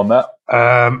build upon that?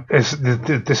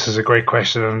 This is a great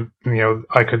question, and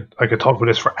I could talk about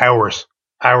this for hours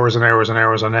and hours and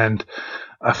hours on end.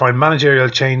 I find managerial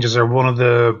changes are one of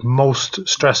the most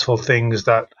stressful things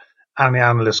that any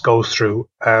analyst goes through.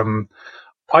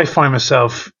 I find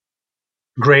myself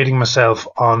grading myself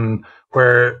on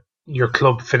where your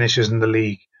club finishes in the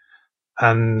league,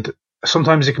 and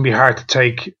sometimes it can be hard to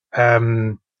take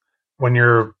when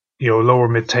you're lower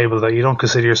mid-table, that you don't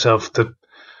consider yourself the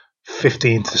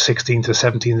 15th to 16th to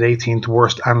 17th, 18th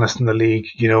worst analyst in the league,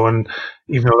 and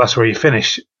even though that's where you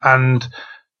finish. And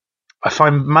I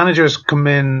find managers come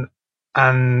in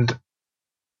and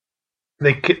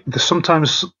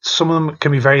sometimes some of them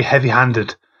can be very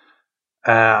heavy-handed.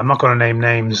 I'm not going to name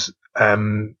names,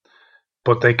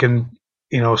 but they can,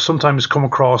 sometimes come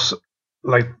across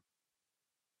like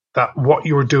that what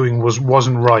you were doing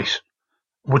wasn't right,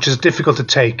 which is difficult to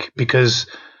take because,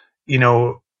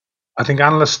 I think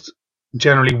analysts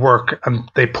generally work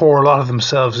and they pour a lot of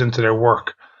themselves into their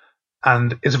work,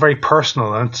 and it's very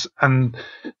personal, and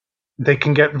they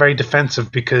can get very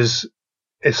defensive because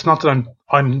it's not that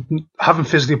I'm haven't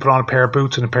physically put on a pair of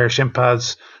boots and a pair of shin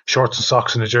pads, shorts and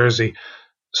socks and a jersey.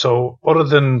 So other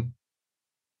than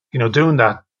doing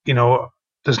that,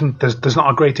 there's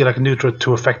not a great deal I can do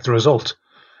to affect the result.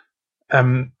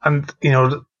 And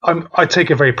I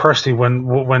take it very personally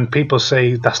when people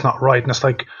say that's not right, and it's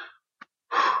like,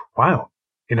 wow,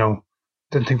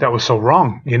 didn't think that was so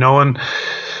wrong, and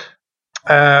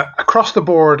across the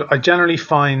board, I generally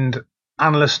find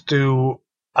analysts do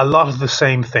a lot of the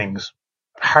same things.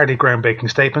 Hardly groundbreaking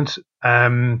statements.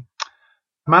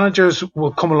 Managers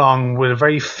will come along with a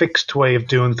very fixed way of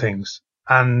doing things,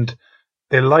 and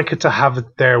they like it to have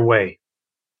it their way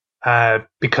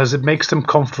because it makes them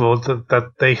comfortable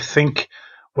that they think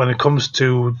when it comes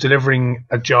to delivering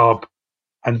a job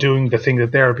and doing the thing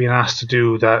that they're being asked to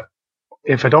do, that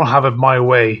if I don't have it my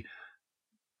way,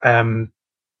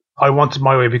 I want it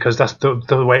my way because that's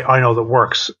the way I know that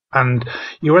works. And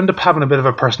you end up having a bit of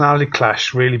a personality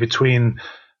clash, really, between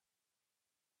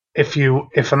if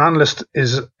an analyst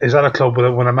is at a club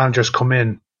when a manager's come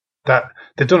in, that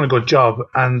they've done a good job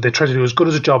and they try to do as good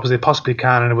as a job as they possibly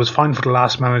can, and it was fine for the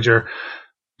last manager,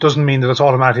 doesn't mean that it's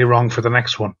automatically wrong for the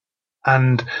next one.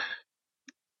 And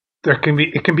it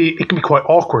can be quite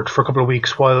awkward for a couple of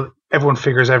weeks while everyone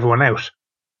figures everyone out,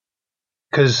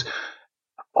 because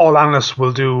all analysts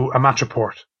will do a match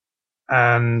report,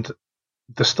 and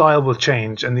the style will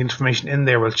change, and the information in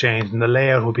there will change, and the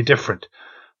layout will be different.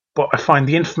 But I find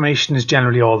the information is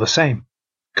generally all the same,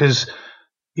 because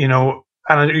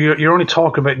and you're only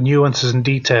talking about nuances and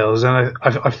details, and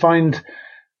I find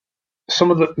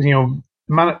some of the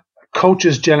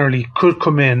coaches generally could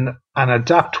come in and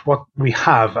adapt what we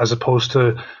have as opposed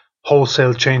to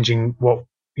wholesale changing what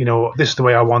this is the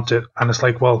way I want it, and it's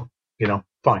like, well,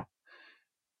 fine,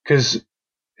 because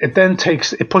it then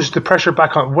pushes the pressure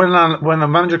back on when a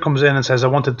manager comes in and says I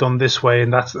want it done this way,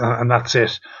 and that's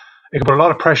it. It can put a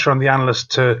lot of pressure on the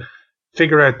analyst to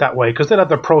figure out that way, because they'll have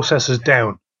their processes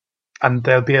down and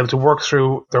they'll be able to work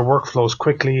through their workflows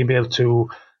quickly and be able to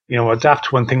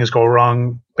adapt when things go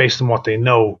wrong based on what they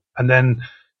know. And then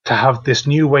to have this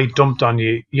new way dumped on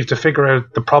you, you have to figure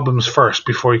out the problems first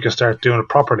before you can start doing it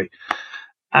properly.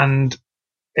 And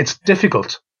it's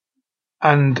difficult.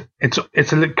 And it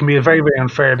can be very, very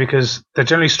unfair because they're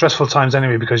generally stressful times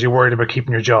anyway, because you're worried about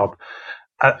keeping your job.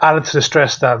 Added to the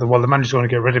stress that, well, the manager's going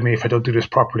to get rid of me if I don't do this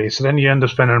properly. So then you end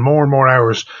up spending more and more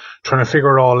hours trying to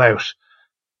figure it all out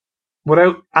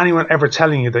without anyone ever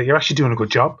telling you that you're actually doing a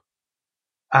good job.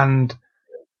 And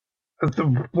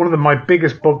one of my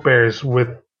biggest bugbears with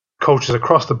coaches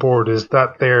across the board is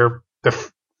that they're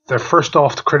first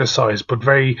off to criticize, but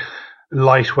very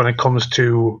light when it comes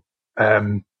to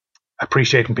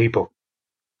appreciating people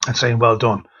and saying well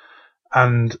done.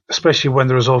 And especially when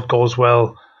the result goes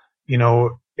well,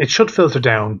 it should filter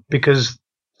down, because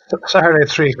Saturday at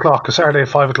 3:00, a Saturday at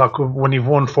 5:00 when you've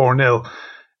won 4-0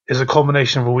 is a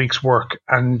culmination of a week's work,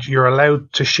 and you're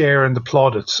allowed to share in the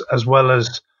plaudits as well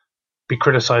as be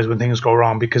criticised when things go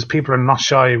wrong, because people are not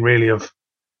shy really of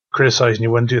criticising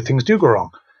you when things do go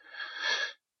wrong.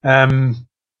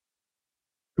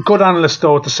 Good analysts,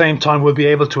 though, at the same time will be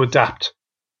able to adapt,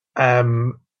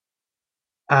 and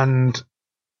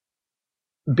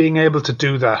being able to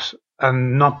do that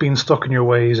and not being stuck in your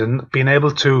ways and being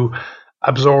able to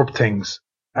absorb things,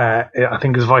 I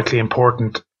think is vitally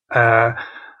important.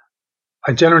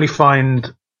 I generally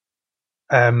find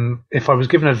if I was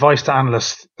giving advice to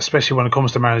analysts, especially when it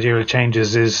comes to managerial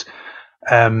changes, is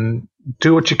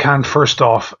do what you can first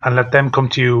off and let them come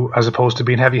to you, as opposed to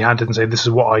being heavy-handed and say, this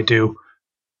is what I do.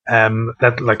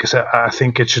 That, like I said, I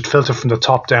think it should filter from the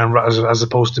top down as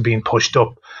opposed to being pushed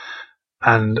up.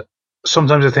 And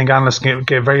sometimes I think analysts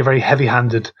get very, very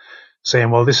heavy-handed, saying,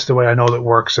 well, this is the way I know that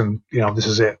works, and this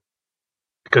is it.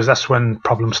 Because that's when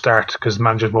problems start, because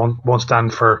managers won't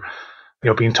stand for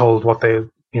being told what they're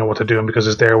doing, because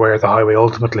it's their way or the highway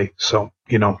ultimately. So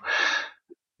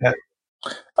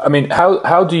I mean,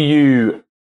 how do you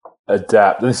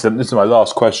adapt? This is my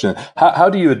last question. How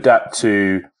do you adapt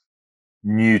to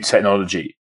new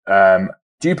technology? Do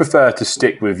you prefer to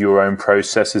stick with your own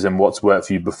processes and what's worked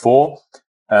for you before,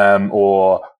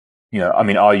 or I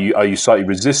mean, are you slightly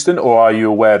resistant, or are you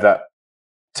aware that,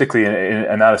 particularly in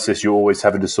analysis, you're always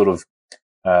having to sort of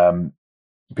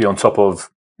be on top of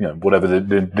whatever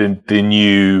the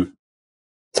new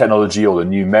technology or the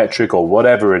new metric or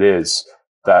whatever it is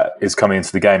that is coming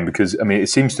into the game? Because I mean, it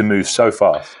seems to move so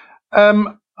fast.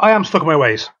 I am stuck in my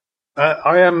ways.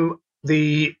 I am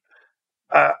the.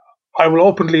 I will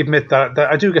openly admit that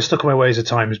I do get stuck in my ways at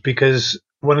times, because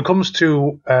when it comes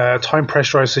to time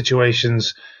pressurized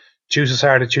situations, choose a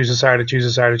Saturday, choose a Saturday, choose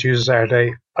a Saturday, choose a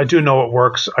Saturday. I do know it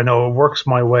works. I know it works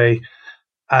my way,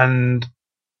 and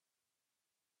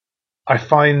I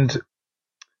find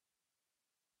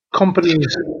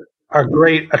companies are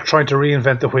great at trying to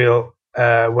reinvent the wheel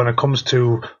when it comes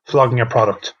to flogging a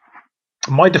product.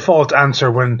 My default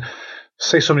answer when,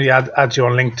 say, somebody adds you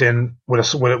on LinkedIn with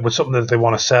something that they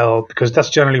want to sell, because that's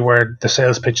generally where the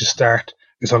sales pitches start,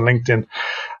 is on LinkedIn.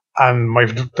 And my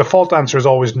default answer is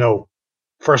always no.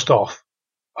 First off,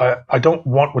 I don't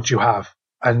want what you have,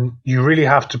 and you really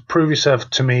have to prove yourself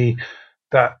to me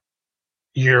that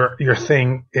your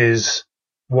thing is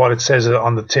what it says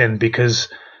on the tin, because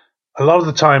a lot of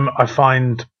the time I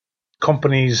find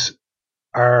companies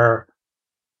are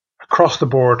across the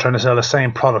board trying to sell the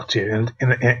same product to you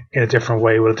in a different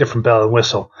way, with a different bell and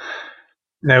whistle.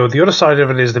 Now, the other side of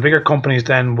it is the bigger companies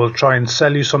then will try and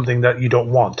sell you something that you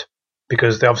don't want,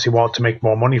 because they obviously want to make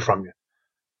more money from you.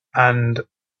 And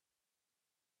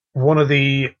one of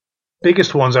the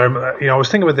biggest ones, I was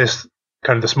thinking about this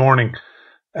kind of this morning.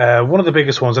 One of the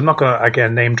biggest ones, I'm not going to,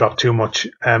 again, name drop too much,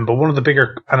 but one of the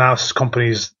bigger analysis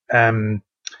companies, I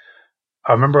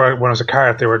remember when I was a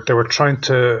carrot, they were trying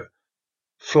to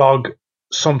flog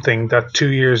something that 2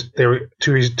 years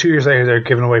later they're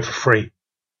giving away for free.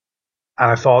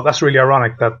 And I thought that's really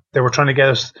ironic that they were trying to get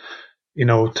us,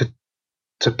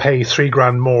 to pay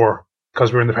 $3,000 more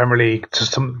because we're in the Premier League.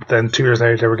 Then 2 years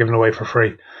later they were giving away for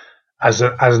free as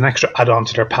an extra add-on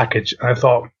to their package. And I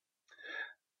thought,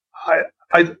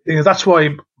 that's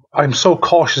why I'm so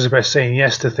cautious about saying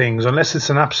yes to things unless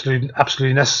it's an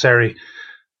absolutely necessary.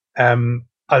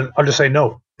 I'll just say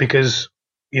no, because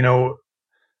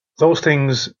those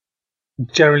things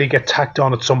generally get tacked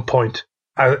on at some point.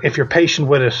 If you're patient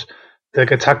with it, they'll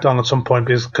get tacked on at some point,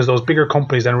 because those bigger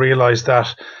companies then realize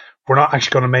that we're not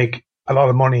actually going to make a lot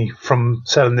of money from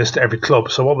selling this to every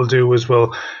club. So what we'll do is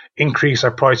we'll increase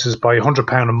our prices by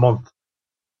 £100 a month,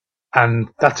 and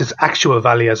that's its actual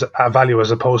value as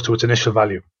opposed to its initial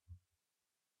value.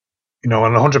 And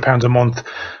 £100 a month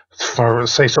for,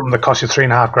 say, something that costs you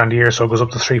 $3,500 a year, so it goes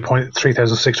up to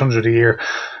 3,600 a year.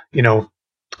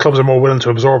 Clubs are more willing to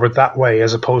absorb it that way,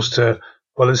 as opposed to,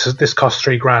 well, this costs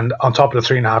 $3,000 on top of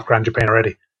the $3,500 you're paying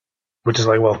already, which is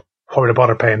like, well, why would I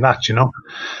bother paying that?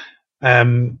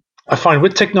 I find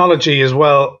with technology as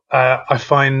well, I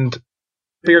find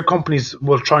bigger companies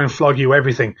will try and flog you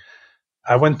everything.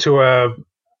 I went to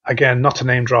again, not to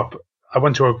name drop, I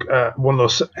went to one of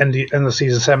those end of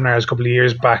season seminars a couple of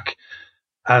years back,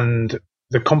 and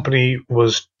the company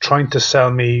was trying to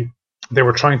sell me.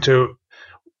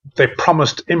 They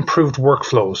promised improved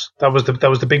workflows. That was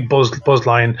the big buzz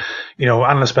line.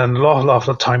 Analysts spend a lot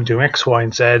of time doing X, Y,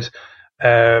 and Z.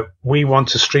 We want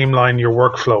to streamline your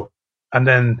workflow. And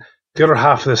then the other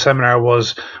half of the seminar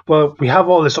was, well, we have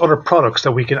all this other products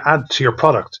that we can add to your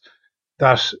product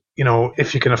that,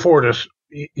 if you can afford it,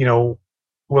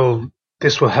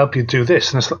 this will help you do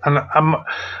this. And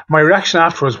my reaction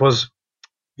afterwards was,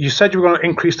 you said you were going to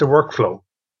increase the workflow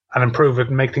and improve it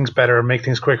and make things better and make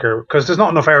things quicker, because there's not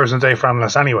enough hours in a day for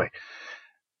analysts anyway.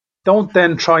 Don't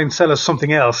then try and sell us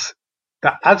something else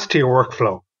that adds to your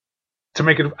workflow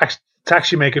to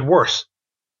actually make it worse.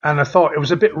 And I thought it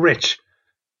was a bit rich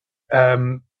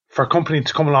for a company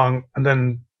to come along and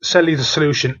then sell you the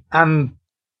solution and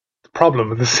the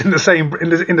problem in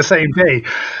the same day.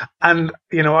 And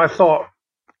I thought,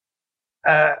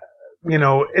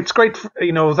 it's great.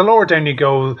 The lower down you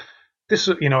go, this,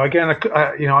 again,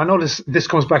 I know this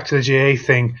comes back to the GA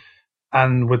thing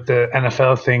and with the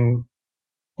NFL thing.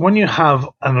 When you have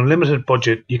an unlimited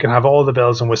budget, you can have all the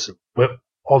bells and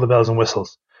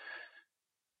whistles.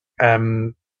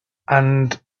 And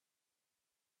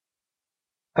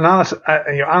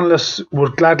analysts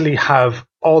would gladly have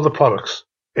all the products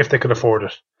if they could afford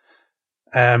it.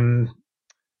 And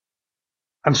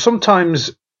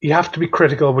sometimes you have to be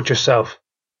critical with yourself.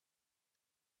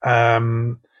 I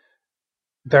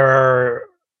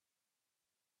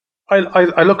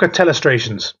look at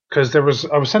telestrations, because I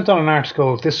was sent on an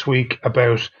article this week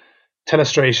about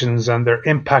telestrations and their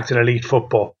impact in elite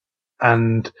football,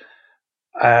 and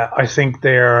I think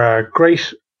they're a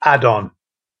great add-on,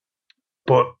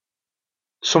 but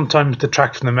sometimes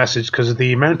detract from the message because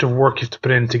the amount of work you have to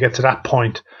put in to get to that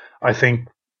point, I think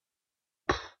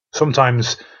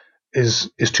sometimes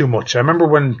is too much. I remember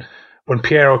when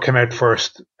Piero came out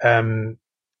first, they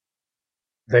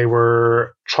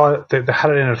were they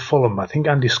had it in at Fulham. I think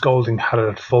Andy Scolding had it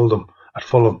at Fulham,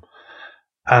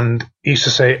 and he used to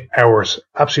say hours,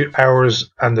 absolute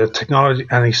hours, and the technology.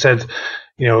 And he said,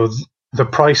 the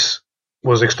price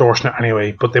was extortionate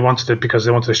anyway, but they wanted it because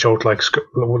they wanted to show it like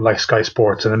Sky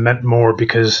Sports, and it meant more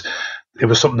because it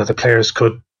was something that the players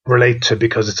could relate to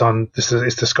because it's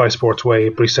the Sky Sports way.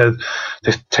 But he said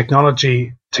the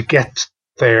technology to get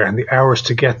there and the hours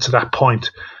to get to that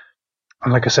point.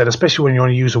 And like I said, especially when you're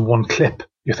only using one clip,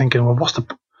 you're thinking, well, what's the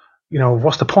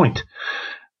point?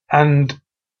 And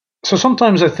so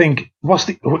sometimes I think,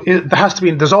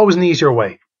 there's always an easier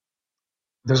way.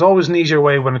 There's always an easier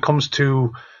way when it comes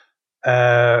to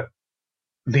to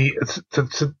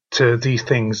these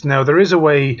things. Now, there is a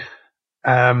way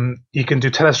you can do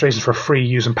telestrations for free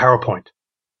using PowerPoint.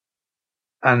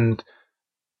 And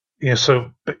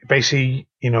so basically,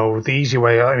 the easy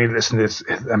way. I mean, listen,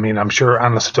 I'm sure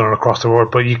analysts have done it across the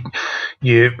world, but you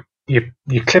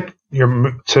clip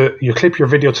you clip your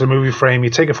video to the movie frame. You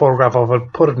take a photograph of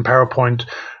it, put it in PowerPoint,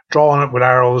 draw on it with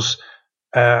arrows,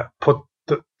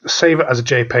 save it as a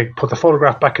JPEG, put the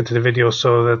photograph back into the video,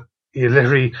 so that you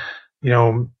literally,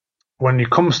 when it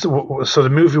comes to, so the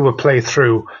movie will play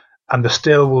through, and the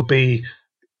still will be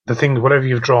the thing, whatever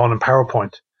you've drawn in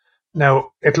PowerPoint.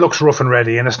 Now, it looks rough and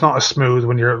ready, and it's not as smooth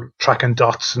when you're tracking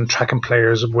dots and tracking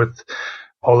players with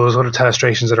all those other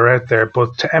telestrations that are out there.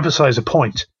 But to emphasize a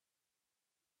point,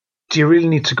 do you really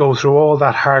need to go through all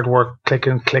that hard work,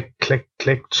 clicking, click, click,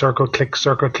 click, circle, click,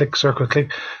 circle, click, circle,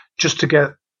 click, just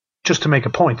to make a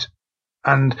point?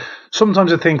 And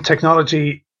sometimes I think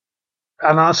technology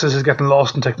analysis is getting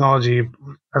lost in technology,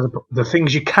 the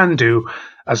things you can do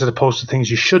as opposed to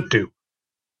things you should do.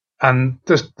 And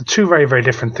there's the two very, very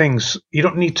different things. You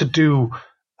don't need to do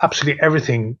absolutely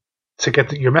everything to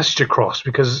get your message across,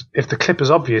 because if the clip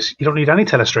is obvious, you don't need any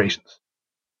telestrations.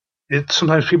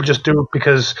 Sometimes people just do it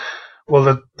because,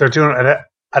 well, they're doing it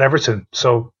at Everton,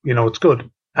 so it's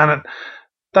good. And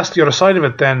that's the other side of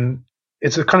it. Then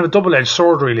it's a kind of a double-edged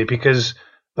sword, really, because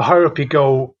the higher up you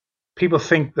go, people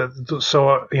think that.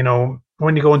 So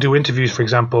when you go and do interviews, for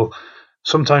example,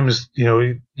 sometimes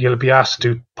you'll be asked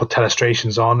to put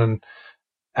telestrations on,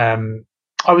 and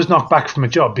I was knocked back from a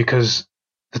job because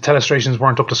the telestrations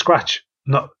weren't up to scratch,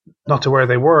 not to where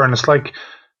they were, and it's like,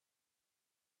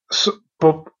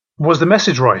 but was the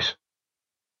message right?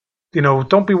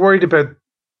 Don't be worried about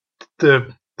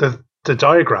the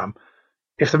diagram.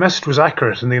 If the message was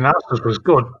accurate and the analysis was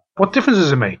good, what difference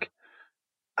does it make?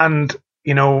 And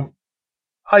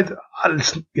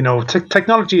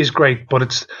technology is great,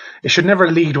 but it should never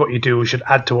lead what you do. It should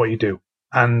add to what you do.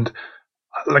 And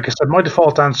like I said, my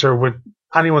default answer with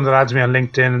anyone that adds me on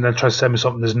LinkedIn and then tries to send me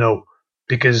something is no,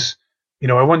 because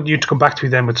I want you to come back to me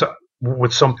then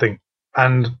with something.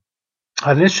 And I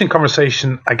had an interesting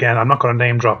conversation. Again, I'm not going to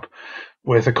name drop,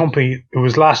 with a company. It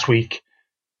was last week.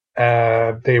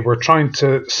 They were trying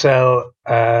to sell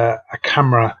a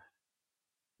camera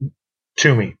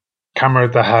to me. Camera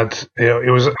that had,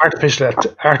 it was artificial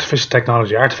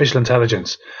technology, artificial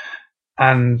intelligence.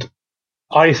 And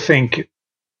I think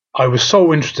I was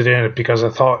so interested in it because I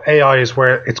thought AI is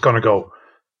where it's going to go.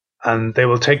 And they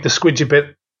will take the squidgy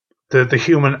bit, the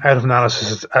human out of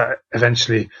analysis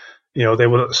eventually.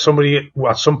 Somebody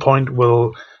at some point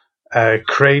will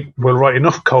write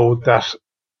enough code that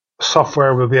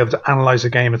software will be able to analyze the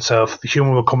game itself. The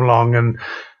human will come along and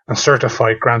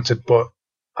certify it, granted, but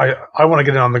I want to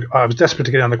get in I was desperate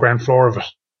to get on the ground floor of it.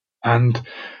 And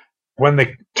when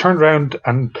they turned around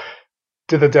and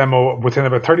did the demo, within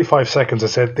about 35 seconds, I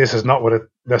said, this is not what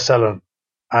they're selling.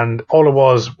 And all it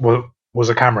was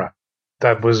a camera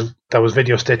that was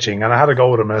video stitching. And I had to go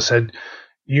with them and I said,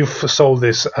 you've sold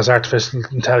this as artificial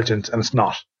intelligence, and it's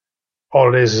not.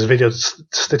 All it is video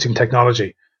stitching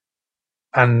technology.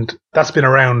 And that's been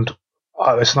around.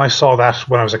 And I saw that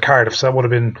when I was at Cardiff, so that would have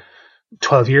been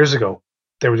 12 years ago.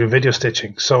 They were doing video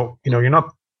stitching. So, you're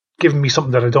not giving me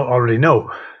something that I don't already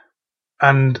know.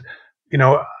 And,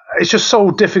 it's just so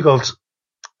difficult.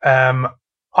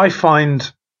 I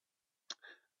find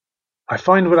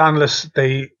with analysts,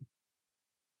 they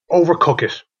overcook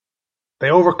it. They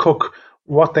overcook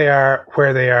what they are,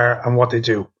 where they are, and what they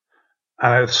do.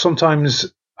 And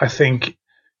sometimes I think,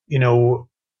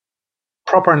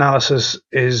 proper analysis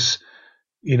is,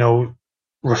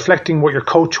 reflecting what your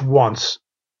coach wants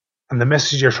and the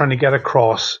message you're trying to get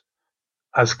across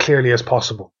as clearly as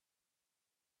possible.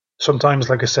 Sometimes,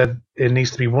 like I said, it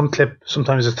needs to be one clip.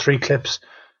 Sometimes it's 3 clips.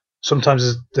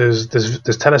 Sometimes there's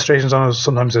telestrations on it.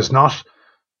 Sometimes there's not.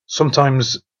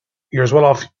 Sometimes you're as well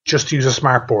off just to use a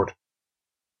smartboard,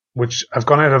 which have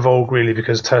gone out of vogue really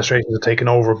because telestrations have taken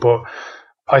over. But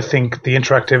I think the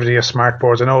interactivity of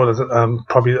smartboards, I know that I'm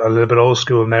probably a little bit old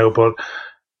school now, but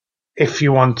if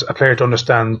you want a player to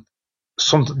understand,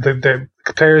 the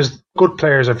players, good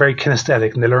players are very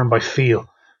kinesthetic and they learn by feel.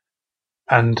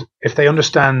 And if they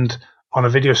understand on a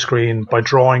video screen by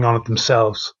drawing on it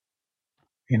themselves,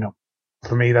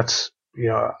 for me, that's,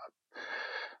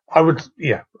 I would,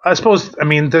 I suppose, I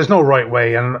mean, there's no right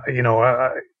way. And,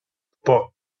 but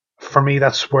for me,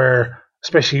 that's where,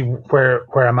 especially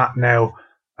where I'm at now,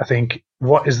 I think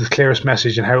what is the clearest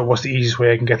message and what's the easiest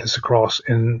way I can get this across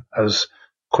in as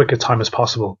quick a time as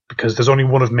possible, because there's only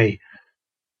one of me.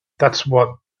 That's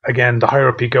what, again, the higher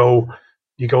up you go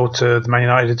to the Man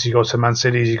United, you go to Man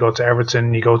City, you go to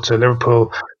Everton, you go to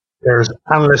Liverpool, there's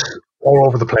analysts all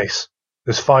over the place.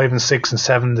 There's 5 and 6 and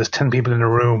 7, there's 10 people in a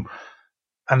room,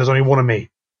 and there's only one of me.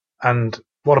 And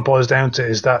what it boils down to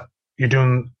is that you're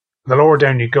doing, the lower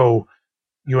down you go,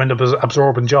 you end up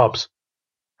absorbing jobs.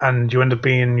 And you end up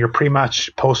being your pre-match,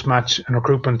 post-match, and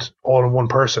recruitment all in one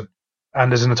person.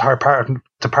 And there's an entire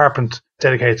department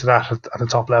dedicated to that at the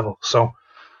top level. So,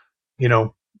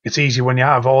 it's easy when you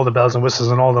have all the bells and whistles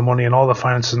and all the money and all the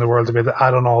finances in the world to be able to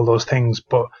add on all those things.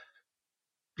 But,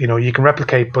 you can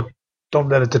replicate, but don't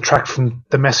let it detract from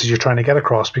the message you're trying to get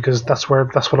across, because that's what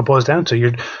it boils down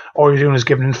to. All you're doing is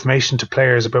giving information to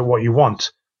players about what you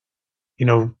want.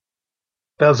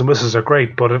 Bells and whistles are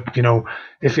great, but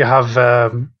if you have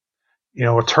a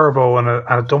turbo and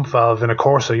a dump valve in a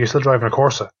Corsa, you're still driving a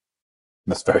Corsa.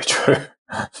 That's very true.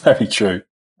 Very true.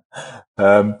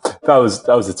 That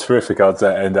was a terrific answer,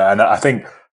 and I think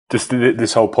just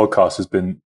this whole podcast has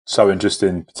been so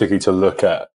interesting, particularly to look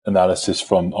at analysis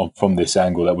from this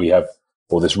angle that we have,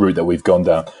 or this route that we've gone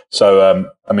down. So,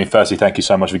 firstly, thank you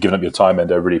so much for giving up your time,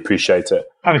 and I really appreciate it.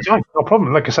 Anytime, no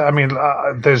problem. Like I said,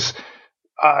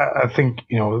 I think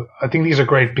these are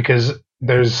great because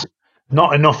there's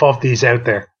not enough of these out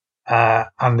there,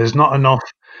 and there's not enough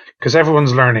because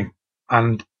everyone's learning,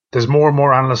 and there's more and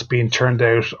more analysts being turned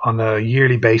out on a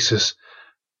yearly basis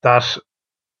that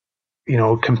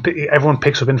everyone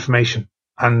picks up information,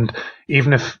 and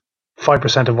even if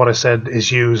 5% of what I said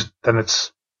is used, then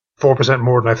it's 4%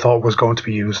 more than I thought was going to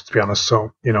be used, to be honest.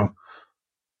 So,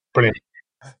 brilliant.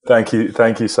 Thank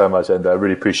you so much, Enda. I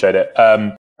really appreciate it.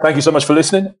 Thank you so much for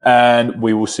listening, and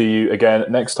we will see you again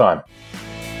next time.